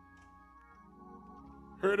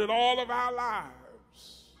 Heard it all of our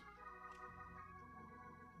lives.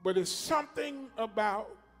 But it's something about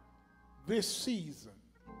this season,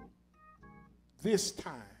 this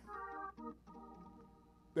time,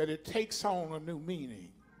 that it takes on a new meaning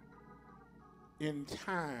in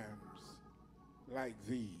times like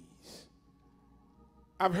these.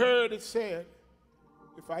 I've heard it said,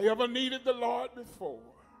 if I ever needed the Lord before,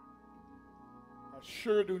 I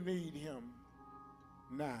sure do need him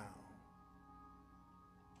now.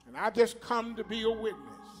 And I just come to be a witness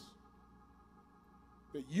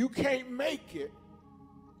that you can't make it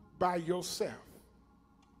by yourself.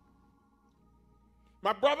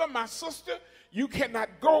 My brother, my sister, you cannot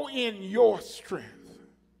go in your strength.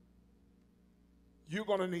 You're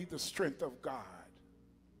going to need the strength of God.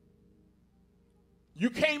 You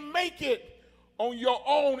can't make it on your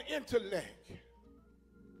own intellect.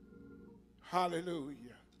 Hallelujah.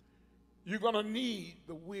 You're going to need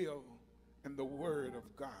the will and the word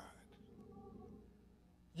of God.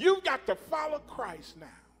 You've got to follow Christ now.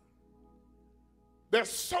 There's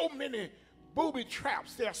so many booby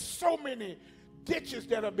traps. There's so many ditches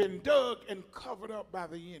that have been dug and covered up by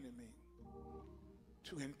the enemy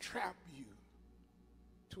to entrap you,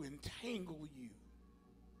 to entangle you,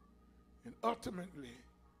 and ultimately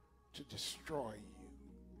to destroy you.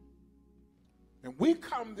 And we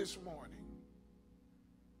come this morning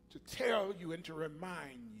to tell you and to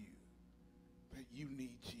remind you that you need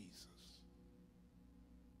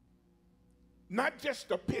Not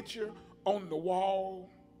just a picture on the wall,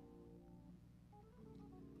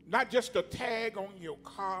 not just a tag on your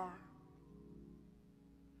car,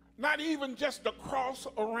 not even just a cross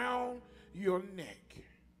around your neck,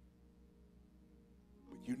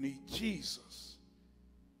 but you need Jesus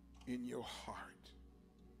in your heart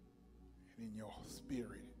and in your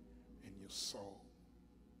spirit and your soul.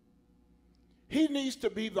 He needs to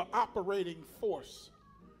be the operating force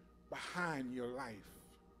behind your life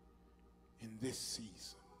in this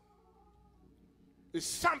season. There's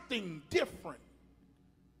something different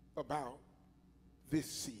about this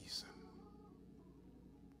season.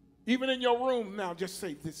 Even in your room now, just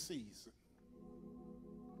say this season.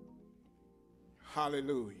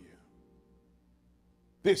 Hallelujah.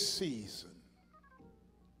 This season.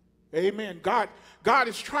 Amen. God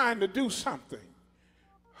is trying to do something.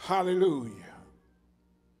 Hallelujah.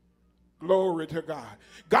 Glory to God.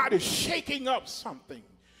 God is shaking up something.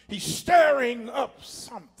 He's stirring up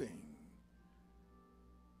something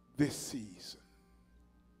this season.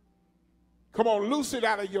 Come on, loose it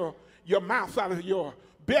out of your mouth, out of your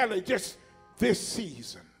belly, just this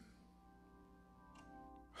season.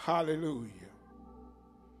 Hallelujah.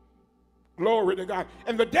 Glory to God.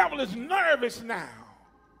 And the devil is nervous now.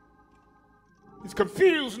 He's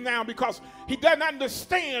confused now because he doesn't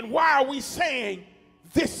understand why are we saying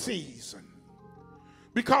this season.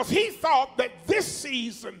 Because he thought that this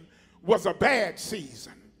season was a bad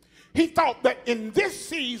season. He thought that in this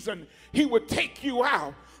season he would take you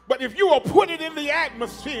out. But if you will put it in the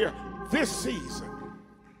atmosphere this season,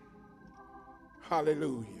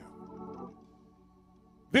 hallelujah,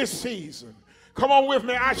 this season, come on with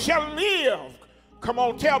me, I shall live. Come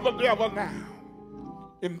on, tell the devil now.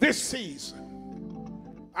 In this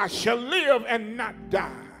season, I shall live and not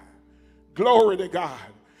die. Glory to God.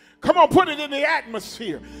 Come on, put it in the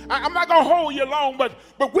atmosphere. I'm not going to hold you long, but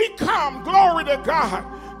we come, glory to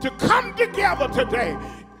God, to come together today.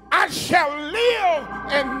 I shall live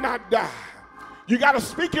and not die. You got to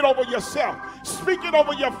speak it over yourself. Speak it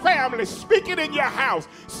over your family. Speak it in your house.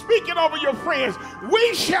 Speak it over your friends.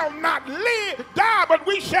 We shall not die, but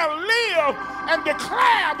we shall live and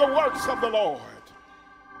declare the works of the Lord.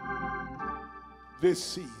 This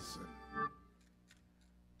season,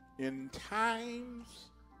 in times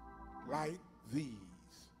like these,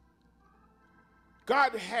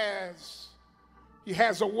 God has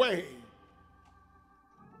a way of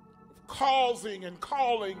causing and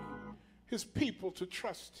calling his people to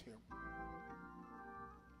trust him.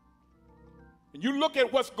 And you look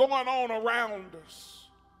at what's going on around us,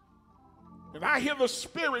 and I hear the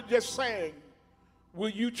Spirit just saying, will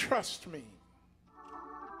you trust me?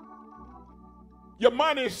 Your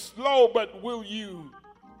money's low, but will you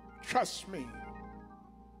trust me?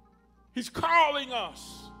 He's calling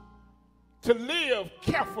us to live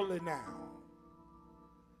carefully now.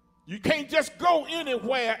 You can't just go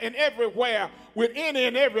anywhere and everywhere with any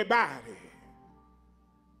and everybody.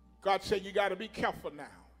 God said you got to be careful now.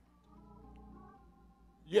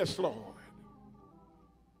 Yes, Lord.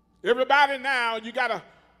 Everybody now, you got to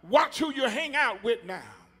watch who you hang out with now.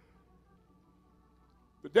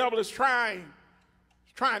 The devil is trying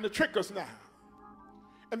to trick us now.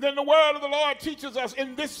 And then the word of the Lord teaches us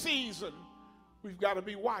in this season, we've got to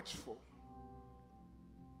be watchful.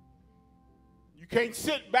 You can't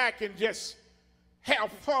sit back and just have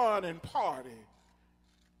fun and party.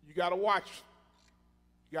 You got to watch.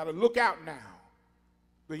 You got to look out now.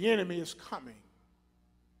 The enemy is coming.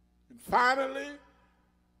 And finally,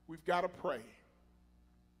 we've got to pray.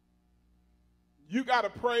 You got to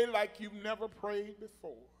pray like you've never prayed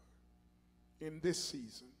before in this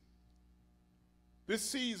season. This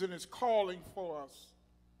season is calling for us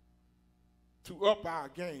to up our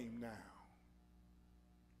game now,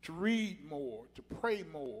 to read more, to pray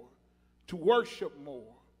more, to worship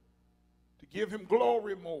more, to give him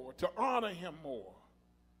glory more, to honor him more,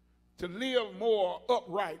 to live more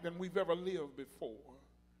upright than we've ever lived before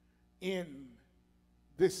in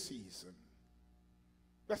this season.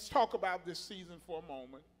 Let's talk about this season for a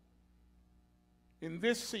moment. In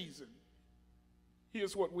this season,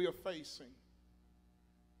 here's what we are facing.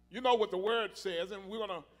 You know what the word says, and we're going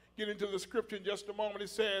to get into the scripture in just a moment. It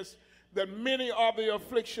says that many are the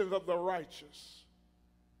afflictions of the righteous.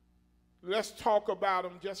 Let's talk about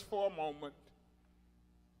them just for a moment.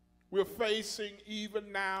 We're facing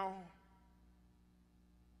even now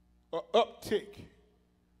an uptick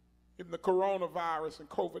in the coronavirus and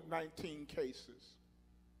COVID-19 cases.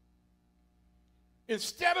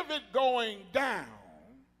 Instead of it going down,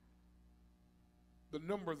 the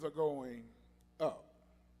numbers are going up.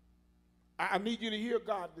 I need you to hear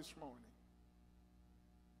God this morning.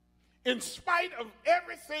 In spite of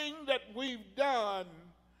everything that we've done,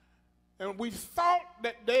 and we thought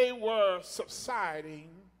that they were subsiding,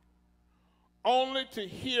 only to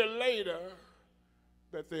hear later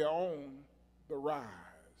that they're on the rise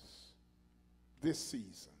this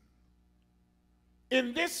season.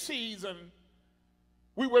 In this season,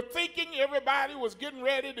 we were thinking everybody was getting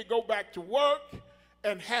ready to go back to work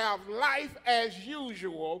and have life as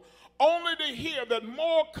usual, only to hear that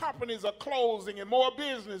more companies are closing and more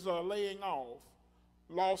businesses are laying off.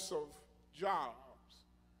 Loss of jobs,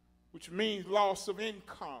 which means loss of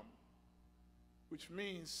income, which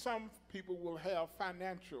means some people will have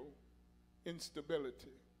financial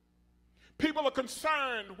instability. People are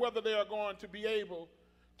concerned whether they are going to be able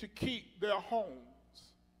to keep their homes,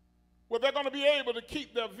 whether they're going to be able to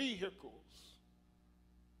keep their vehicles,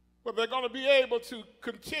 whether they're going to be able to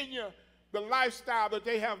continue the lifestyle that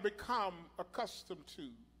they have become accustomed to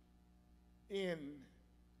in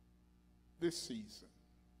this season.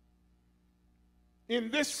 In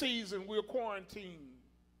this season, we're quarantined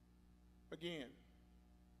again.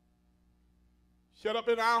 Shut up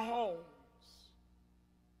in our homes.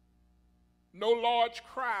 No large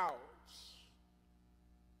crowds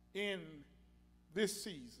in this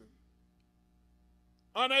season.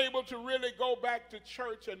 Unable to really go back to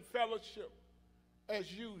church and fellowship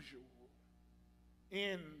as usual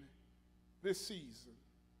in this season.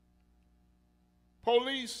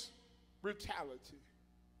 Police brutality.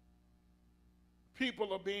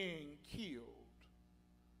 People are being killed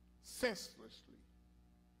senselessly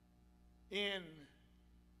in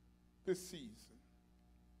this season.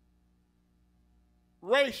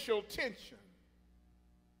 Racial tension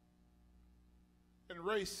and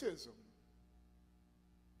racism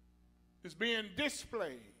is being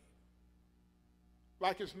displayed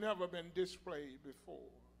like it's never been displayed before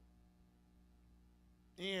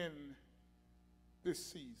in this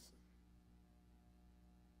season.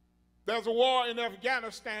 There's a war in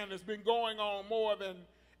Afghanistan that's been going on more than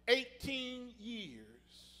 18 years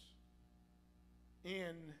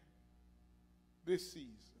in this season.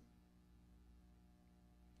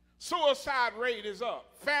 Suicide rate is up.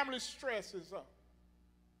 Family stress is up.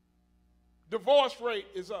 Divorce rate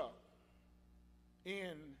is up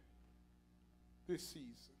in this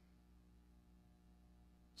season.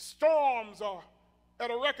 Storms are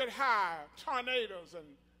at a record high. Tornadoes and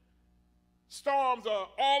storms are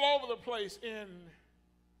all over the place in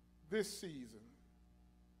this season.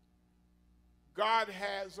 God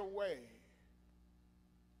has a way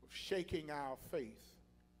of shaking our faith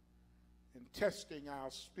and testing our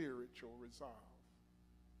spiritual resolve.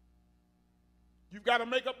 You've got to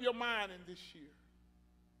make up your mind in this year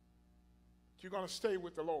that you're going to stay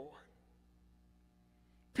with the Lord.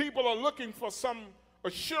 People are looking for some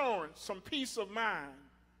assurance, some peace of mind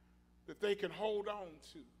that they can hold on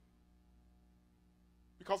to.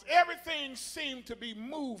 Because everything seems to be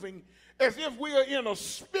moving as if we are in a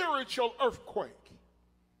spiritual earthquake.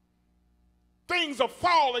 Things are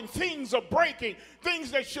falling, things are breaking,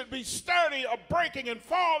 things that should be sturdy are breaking and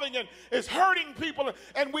falling, and it's hurting people,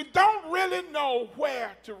 and we don't really know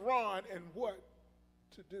where to run and what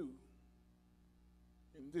to do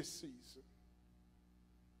in this season.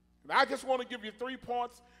 And I just want to give you 3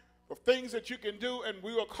 points of things that you can do, and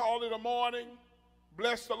we will call it a morning.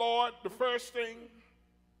 Bless the Lord. The first thing,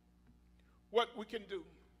 what we can do.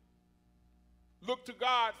 Look to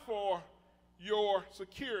God for your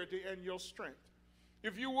security and your strength.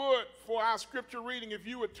 If you would, for our scripture reading, if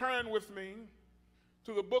you would turn with me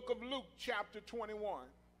to the book of Luke, chapter 21.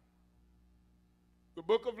 The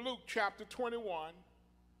book of Luke, chapter 21.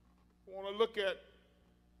 I want to look at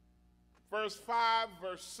verse 5,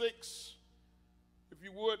 verse 6. If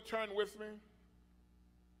you would, turn with me.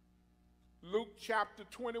 Luke, chapter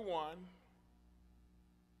 21,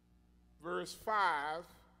 verse 5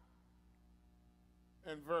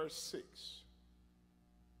 and verse 6.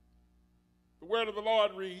 The word of the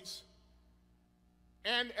Lord reads,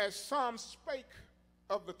 "And as some spake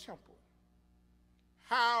of the temple,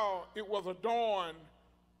 how it was adorned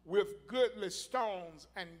with goodly stones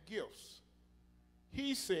and gifts,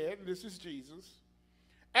 he said," and this is Jesus,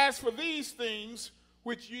 "As for these things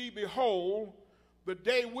which ye behold, the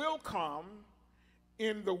day will come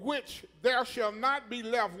in the which there shall not be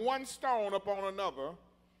left one stone upon another,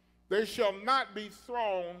 they shall not be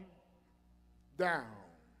thrown down."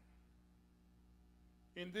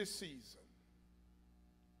 In this season,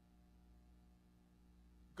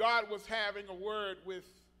 God was having a word with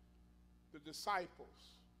the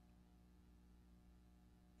disciples.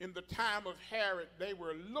 In the time of Herod, they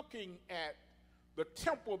were looking at the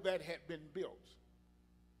temple that had been built.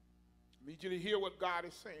 I need you to hear what God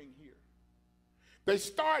is saying here. They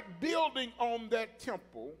start building on that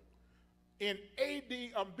temple in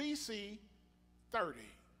BC 30.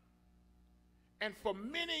 And for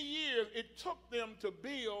many years, it took them to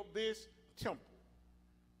build this temple.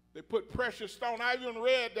 They put precious stone. I even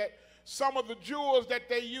read that some of the jewels that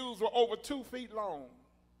they used were over 2 feet long.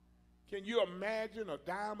 Can you imagine a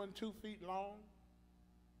diamond 2 feet long?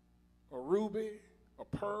 A ruby, a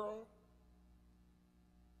pearl.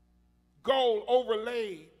 Gold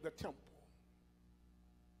overlaid the temple.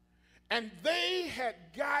 And they had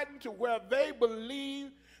gotten to where they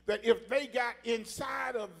believed that if they got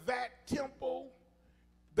inside of that temple,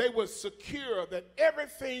 they were secure, that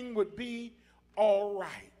everything would be all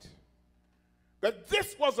right. That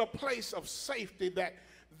this was a place of safety, that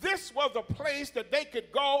this was a place that they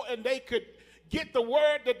could go and they could get the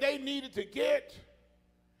word that they needed to get.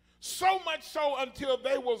 So much so until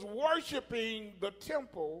they was worshiping the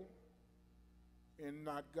temple and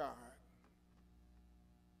not God.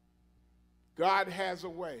 God has a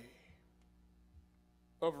way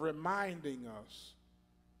of reminding us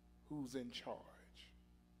who's in charge.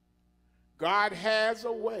 God has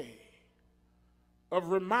a way of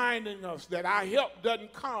reminding us that our help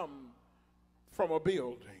doesn't come from a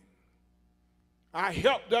building. Our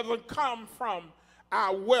help doesn't come from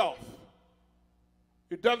our wealth.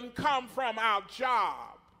 It doesn't come from our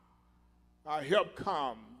job. Our help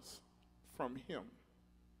comes from him.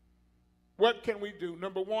 What can we do?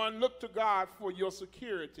 Number one, look to God for your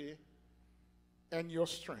security and your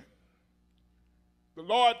strength. The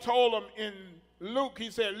Lord told him in Luke, he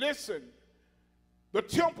said, listen, the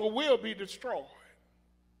temple will be destroyed.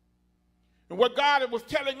 And what God was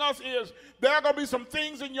telling us is there are going to be some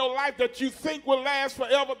things in your life that you think will last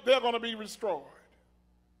forever. They're going to be destroyed.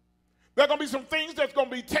 There are going to be some things that's going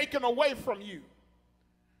to be taken away from you.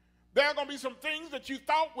 There are going to be some things that you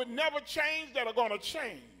thought would never change that are going to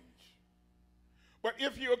change. But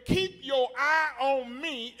if you keep your eye on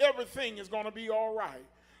me, everything is going to be all right.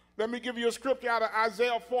 Let me give you a scripture out of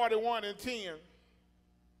Isaiah 41 and 10.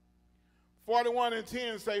 41 and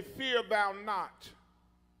 10 say, fear thou not,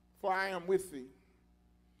 for I am with thee.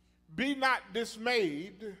 Be not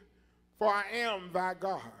dismayed, for I am thy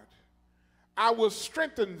God. I will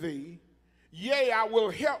strengthen thee, yea, I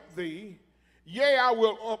will help thee, yea, I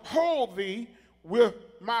will uphold thee with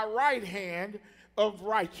my right hand of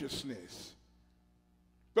righteousness.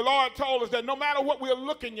 The Lord told us that no matter what we're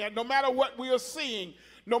looking at, no matter what we are seeing,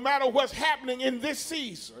 no matter what's happening in this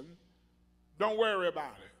season, don't worry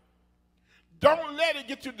about it. Don't let it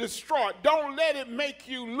get you destroyed. Don't let it make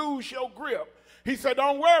you lose your grip. He said,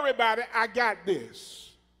 don't worry about it. I got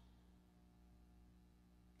this.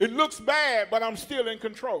 It looks bad, but I'm still in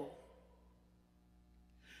control.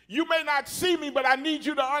 You may not see me, but I need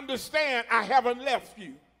you to understand I haven't left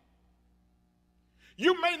you.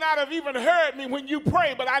 You may not have even heard me when you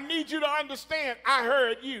pray, but I need you to understand I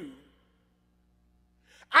heard you.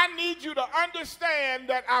 I need you to understand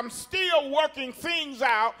that I'm still working things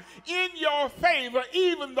out in your favor,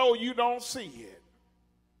 even though you don't see it.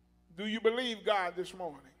 Do you believe God this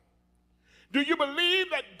morning? Do you believe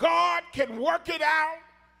that God can work it out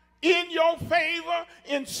in your favor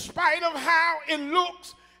in spite of how it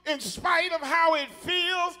looks, in spite of how it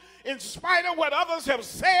feels, in spite of what others have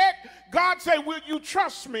said? God said, will you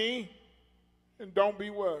trust me and don't be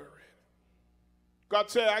worried? God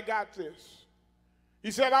said, I got this.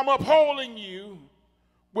 He said, I'm upholding you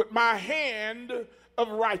with my hand of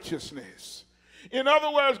righteousness. In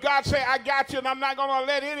other words, God said, I got you, and I'm not going to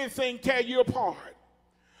let anything tear you apart.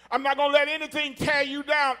 I'm not going to let anything tear you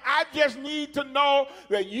down. I just need to know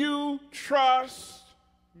that you trust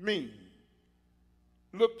me.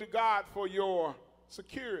 Look to God for your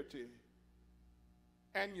security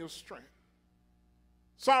and your strength.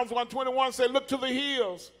 Psalms 121 says, look to the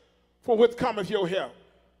hills, for which cometh your help.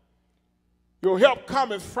 Your help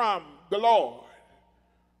cometh from the Lord,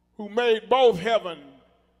 who made both heaven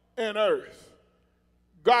and earth.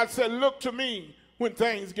 God said, look to me when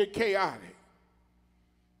things get chaotic.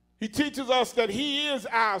 He teaches us that he is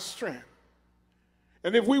our strength.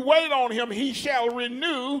 And if we wait on him, he shall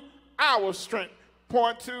renew our strength.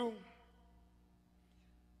 Point two,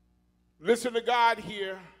 listen to God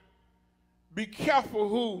here. Be careful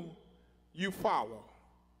who you follow.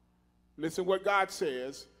 Listen what God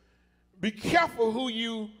says. Be careful who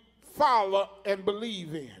you follow and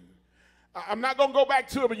believe in. I'm not going to go back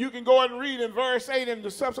to it, but you can go and read in verse 8 and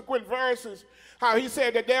the subsequent verses how he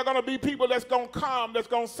said that there are going to be people that's going to come, that's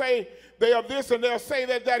going to say they are this and they'll say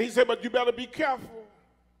that. He said, but you better be careful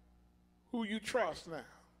who you trust now.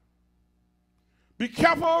 Be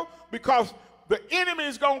careful, because the enemy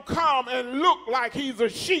is going to come and look like he's a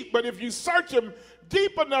sheep, but if you search him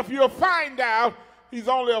deep enough, you'll find out he's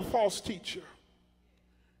only a false teacher.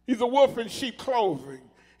 He's a wolf in sheep clothing.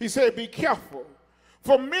 He said, be careful,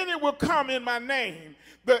 for many will come in my name.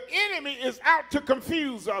 The enemy is out to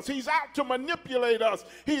confuse us. He's out to manipulate us.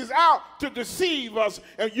 He's out to deceive us,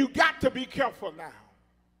 and you got to be careful now.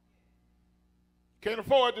 Can't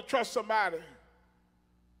afford to trust somebody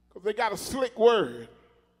because they got a slick word.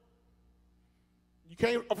 You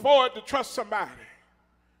can't afford to trust somebody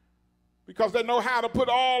because they know how to put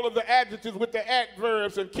all of the adjectives with the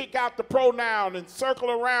adverbs and kick out the pronoun and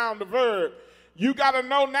circle around the verb. You got to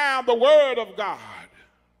know now the word of God,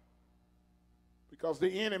 because the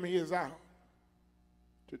enemy is out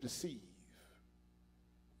to deceive.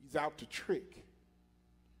 He's out to trick,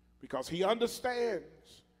 because he understands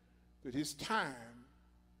that his time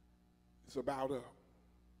is about up.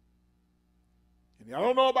 And I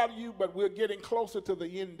don't know about you, but we're getting closer to the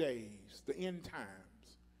end days, the end times.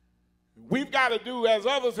 We've got to do as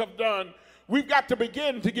others have done. We've got to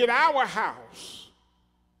begin to get our house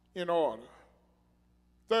in order.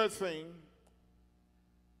 Third thing,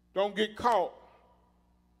 don't get caught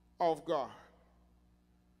off guard.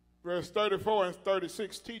 Verse 34 and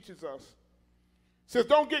 36 teaches us. It says,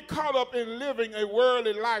 don't get caught up in living a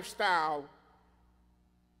worldly lifestyle,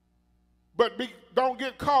 but don't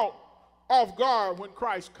get caught off guard when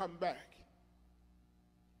Christ comes back.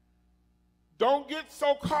 Don't get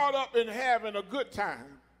so caught up in having a good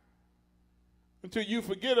time until you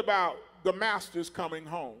forget about the master's coming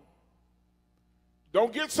home.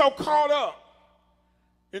 Don't get so caught up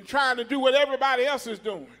in trying to do what everybody else is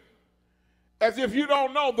doing, as if you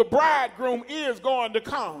don't know the bridegroom is going to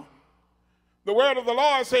come. The word of the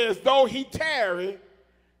Lord says, though he tarry,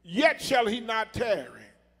 yet shall he not tarry.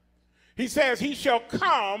 He says he shall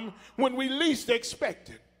come when we least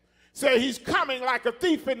expect it. Say he's coming like a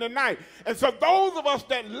thief in the night. And so those of us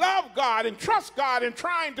that love God and trust God and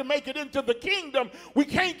trying to make it into the kingdom, we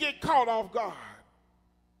can't get caught off guard.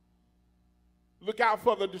 Look out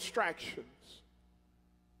for the distractions.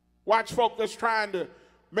 Watch folk that's trying to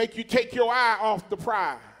make you take your eye off the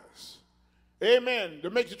prize. Amen. To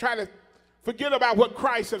make you try to forget about what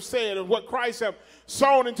Christ has said and what Christ has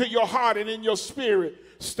sown into your heart and in your spirit.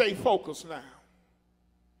 Stay focused now.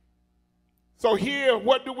 So here,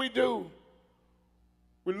 what do?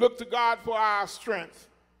 We look to God for our strength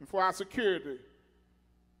and for our security.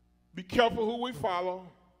 Be careful who we follow.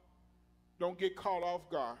 Don't get caught off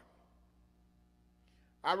guard.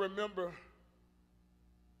 I remember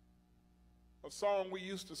a song we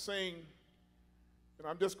used to sing, and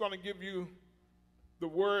I'm just going to give you the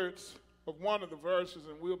words of one of the verses,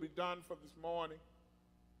 and we'll be done for this morning,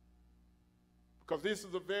 because this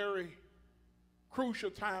is a very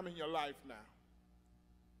crucial time in your life now.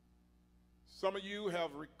 Some of you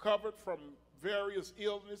have recovered from various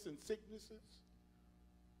illness and sicknesses.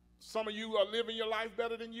 Some of you are living your life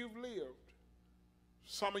better than you've lived.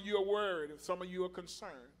 Some of you are worried, and some of you are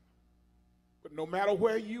concerned. But no matter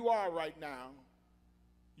where you are right now,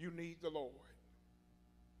 you need the Lord.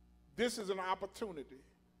 This is an opportunity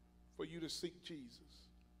for you to seek Jesus.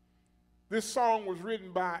 This song was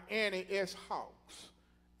written by Annie S. Hawks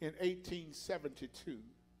in 1872.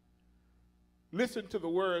 Listen to the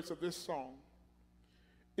words of this song.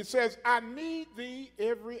 It says, I need thee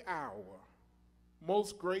every hour,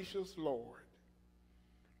 most gracious Lord.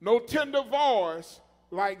 No tender voice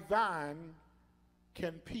like thine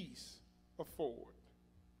can peace afford.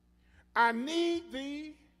 I need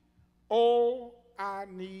thee, oh, I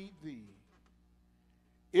need thee.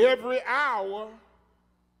 Every hour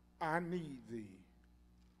I need thee.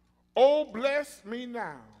 Oh, bless me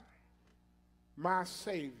now, my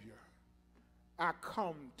Savior, I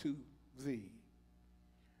come to thee.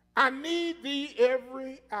 I need thee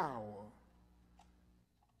every hour.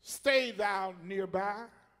 Stay thou nearby.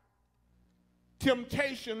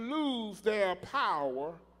 Temptation lose their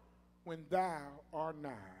power when thou art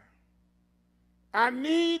nigh. I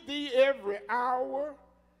need thee every hour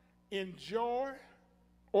in joy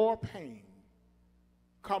or pain.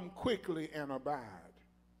 Come quickly and abide,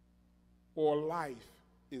 or life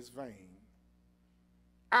is vain.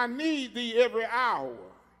 I need thee every hour.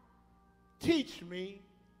 Teach me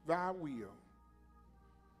thy will,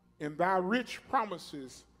 and thy rich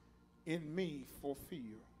promises in me fulfill.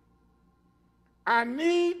 I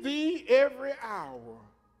need thee every hour,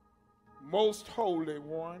 most holy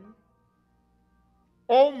one.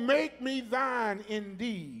 Oh, make me thine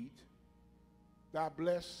indeed, thy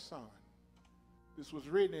blessed Son. This was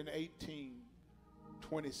written in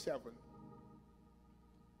 1827.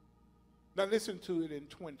 Now listen to it in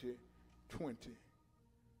 2020.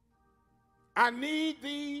 I need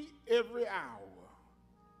thee every hour,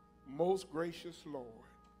 most gracious Lord.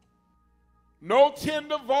 No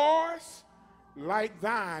tender voice like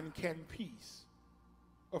thine can peace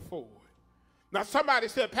afford. Now somebody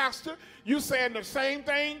said, Pastor, you saying the same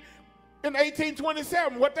thing in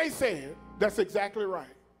 1827, what they said. That's exactly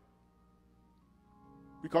right.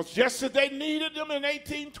 Because just as they needed them in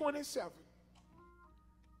 1827,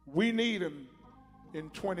 we need him in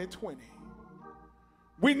 2020.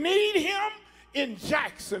 We need him in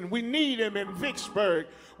Jackson. We need him in Vicksburg.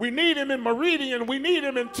 We need him in Meridian. We need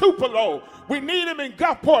him in Tupelo. We need him in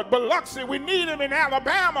Gulfport, Biloxi. We need him in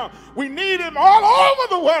Alabama. We need him all over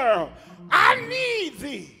the world. I need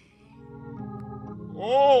thee.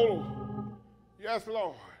 Oh, yes,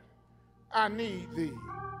 Lord. I need thee.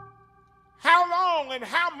 How long and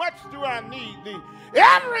how much do I need thee?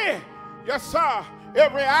 Yes, sir,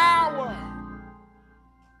 every hour.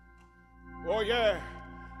 Oh, yeah.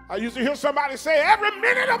 I used to hear somebody say, every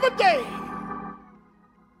minute of the day,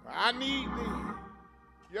 I need thee.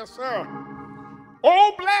 Yes, sir.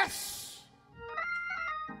 Oh, bless.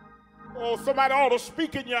 Oh, somebody ought to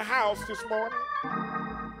speak in your house this morning.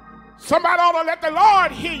 Somebody ought to let the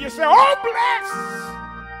Lord hear you say, oh, bless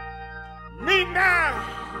me now.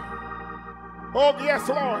 Oh, yes,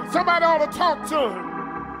 Lord. Somebody ought to talk to him.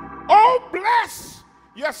 Oh, bless,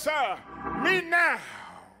 yes, sir, me now,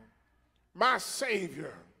 my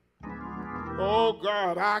Savior. Oh,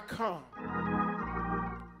 God, I come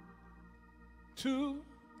to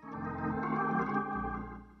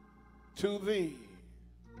thee.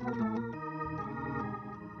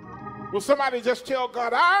 Will somebody just tell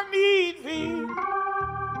God, I need thee?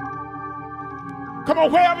 Come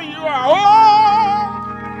on, wherever you are. Oh,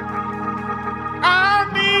 I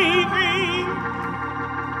need thee.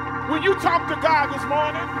 Will you talk to God this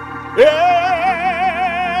morning?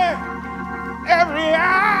 Yeah, every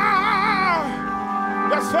hour.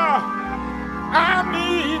 Yes, sir. I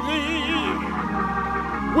need thee.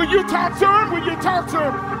 Will you talk to him? Will you talk to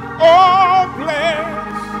him? Oh, bless.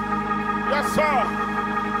 Yes, sir.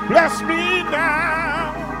 Bless me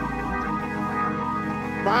now.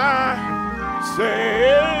 My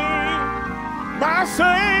Savior.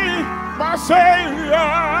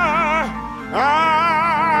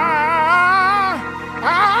 I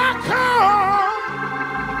come,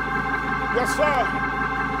 yes, sir,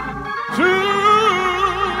 to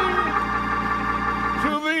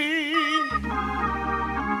thee.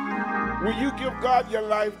 Will you give God your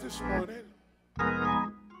life this morning?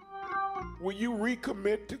 Will you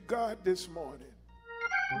recommit to God this morning?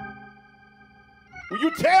 Will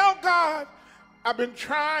you tell God, I've been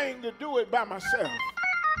trying to do it by myself,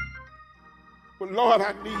 but Lord,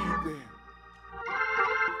 I need thee.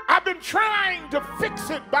 I've been trying to fix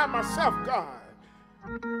it by myself, God,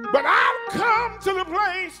 but I've come to the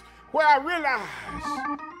place where I realize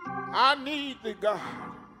I need thee, God.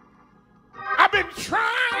 I've been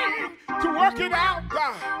trying to work it out,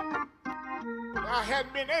 God, but I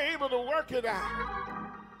hadn't been able to work it out.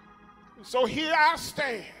 And so here I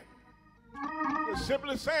stand, just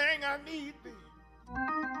simply saying I need thee.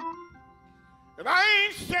 And I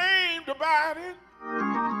ain't ashamed about it,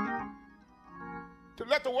 to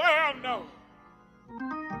let the world know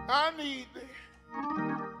I need thee.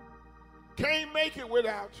 Can't make it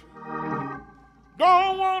without you.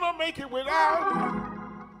 Don't want to make it without you.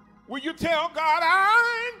 Will you tell God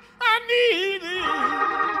I need thee?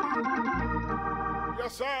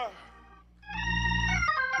 Yes, sir.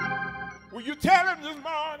 Will you tell him this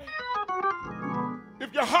morning?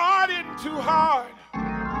 If your heart isn't too hard,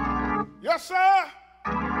 yes, sir.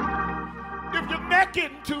 If your neck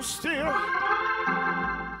isn't too still,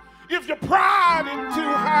 if your pride isn't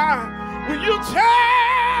too high, will you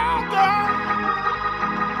tell God?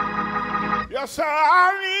 Yes, sir,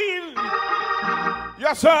 I need.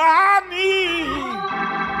 Yes, sir, I need.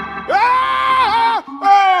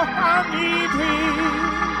 Oh, I need thee.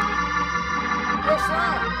 Yes,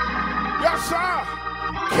 sir. Yes, sir.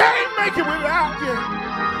 Can't make it without you.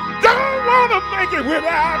 Don't want to make it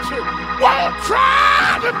without you. Won't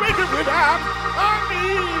try to make it without I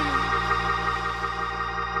need.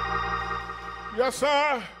 Yes,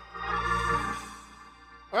 sir.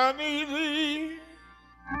 I need thee.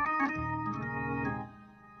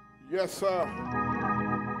 Yes, sir.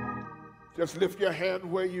 Just lift your hand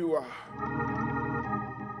where you are.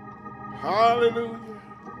 Hallelujah.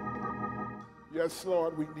 Yes,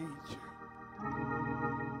 Lord, we need you.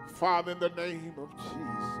 Father, in the name of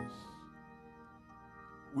Jesus,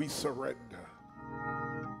 we surrender.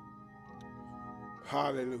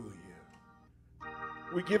 Hallelujah.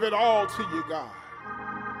 We give it all to you, God.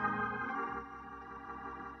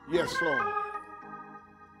 Yes, Lord.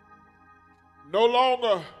 No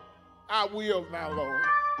longer I will now, Lord.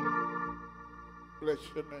 Bless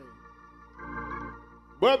your name.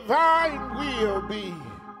 but thine will be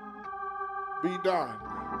done.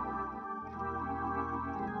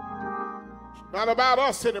 It's not about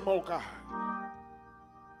us anymore, God.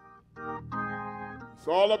 It's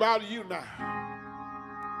all about you now.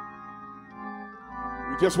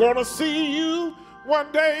 We just want to see you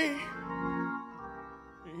one day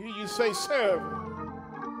and hear you say, servant,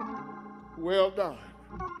 well done.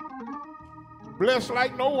 Blessed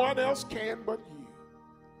like no one else can but you.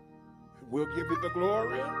 We'll give you the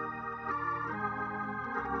glory.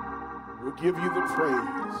 We'll give you the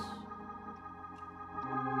praise.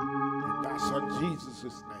 In thy son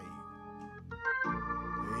Jesus' name.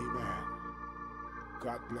 Amen.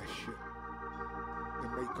 God bless you.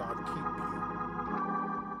 And may God keep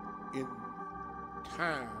you in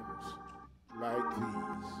times like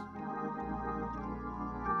these.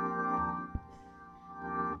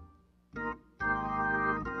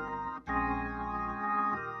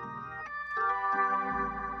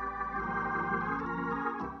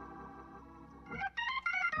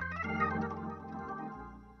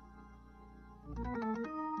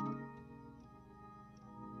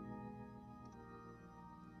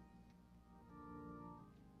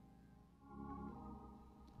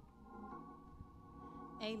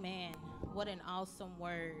 Amen. What an awesome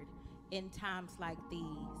word in times like these.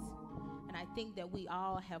 And I think that we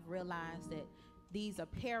all have realized that these are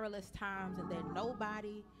perilous times and that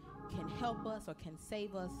nobody can help us or can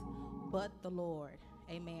save us but the Lord.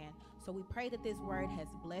 Amen. So we pray that this word has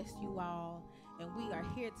blessed you all, and we are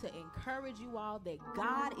here to encourage you all that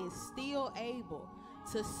God is still able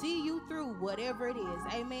to see you through whatever it is.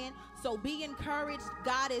 Amen. So be encouraged.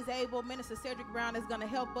 God is able. Minister Cedric Brown is going to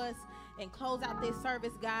help us and close out this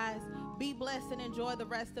service, guys. Be blessed and enjoy the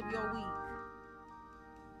rest of your week.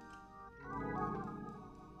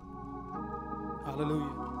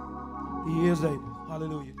 Hallelujah. He is able.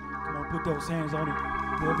 Hallelujah. Come on, put those hands on him.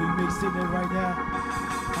 Wherever you may sit there right now.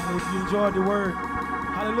 If you enjoyed the word.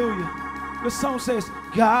 Hallelujah. The song says,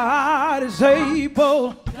 God is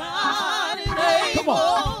able. God is able. Come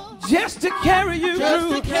on. Just to carry you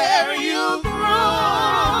through. To carry you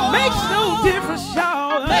through. Makes no difference,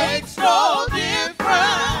 y'all. Makes no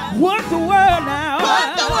difference. What the world now.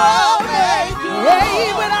 What the world may do.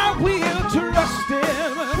 Hey, but I will trust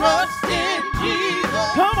him. Trust in Jesus.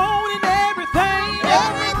 Come on in everything.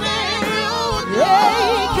 Everything you do.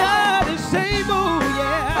 Hey, God is able,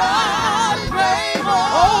 yeah. God is able.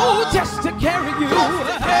 Oh, just to carry you. Just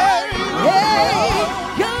to carry you. Hey,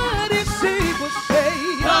 God is able, say.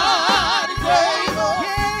 God is able.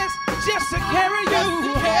 Yes, just to carry you.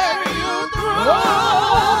 Just to carry you through.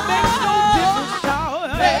 Oh, makes no difference, y'all.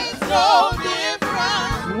 Makes no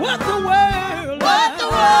difference. What the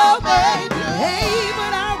world may do. Hey,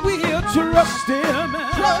 but I will trust him.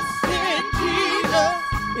 Trust in Jesus.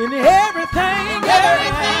 In everything.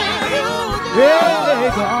 Everything you do.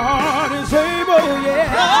 Yeah, God is able,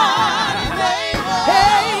 yeah. God is able.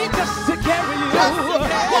 Hey, just to carry you. Just to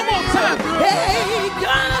carry One more time. you. Hey,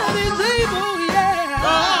 God is able, yeah.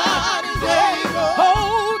 God is able.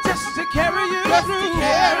 Oh, just to carry you Just through. to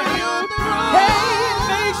carry you through. Hey, it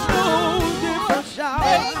makes no difference, y'all.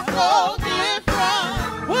 Makes no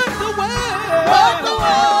difference. What the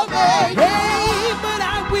world may do. Hey, but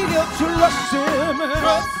I will trust him.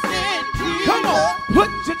 Trust in Jesus. Come on, put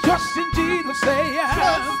your trust in Jesus, say.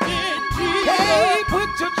 Trust in Jesus. Hey, put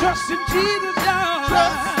your trust in Jesus, y'all.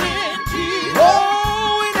 Trust in Jesus.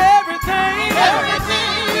 Oh, in everything.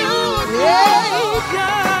 Everything you do. Hey,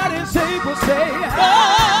 God is able, say.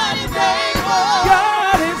 God is able.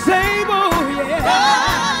 God is able, yeah.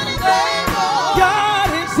 God is able. God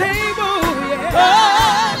is able, yeah.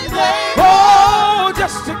 God is able. Oh,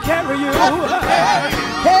 just to carry you. Just to carry you.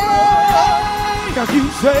 Hey, 'cause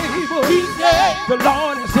he's able. He's able. The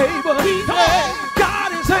Lord is able. He's Come on. able.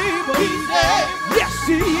 God is able. He's able. Yes,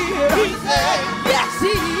 he is. He's able. Yes,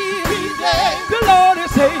 he is. He's able. The Lord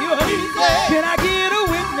is able. He's able. Can I get a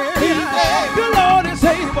witness? He's able. The Lord is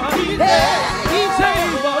able. He's Hey, able. he's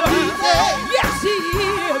able. He's able. Yes, he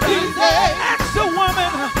is. He's able. Ask the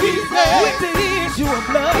woman He's able. with the issue of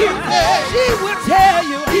blood. He's able. She will tell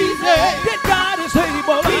you He's able. that God is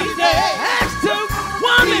able. He's able. Ask the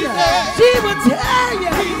woman. He's able. She will tell you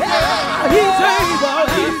He's able. he's able.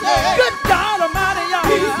 He's able. Good God Almighty, y'all.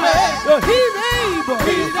 He's able. He's able.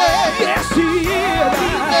 He's able. Yes, he is.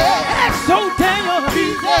 He's able. Ask so Daniel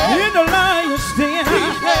He's able. in the lion's den.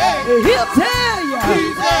 He's able. He'll tell you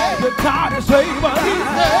He's able. that God is able.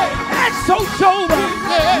 He's able. Ask so Job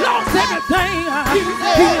able. lost everything. He's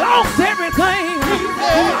He able. lost everything. He's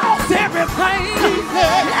He able. lost everything He's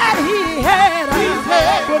able. that he had. He's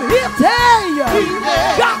able. But he'll tell you He's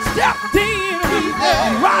able. God stepped in He's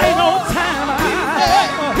able. right on time. He's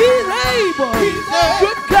able.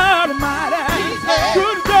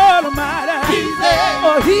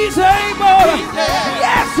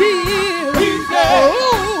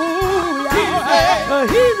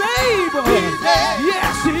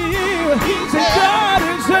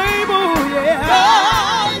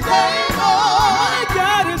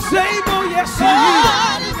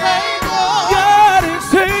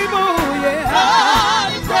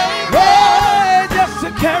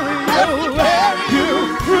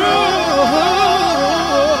 you through.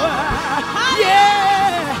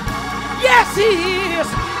 Yeah, yes he is.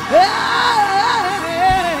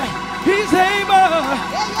 He's able.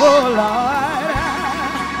 Oh Lord,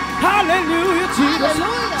 hallelujah, Jesus.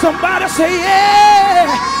 Hallelujah. Somebody say yeah,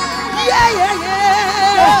 yeah, yeah,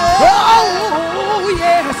 yeah. Oh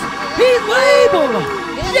yes, he's able.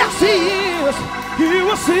 Yes he is. He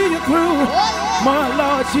will see you through. My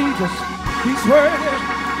Lord Jesus, he's worthy.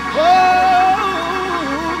 Oh.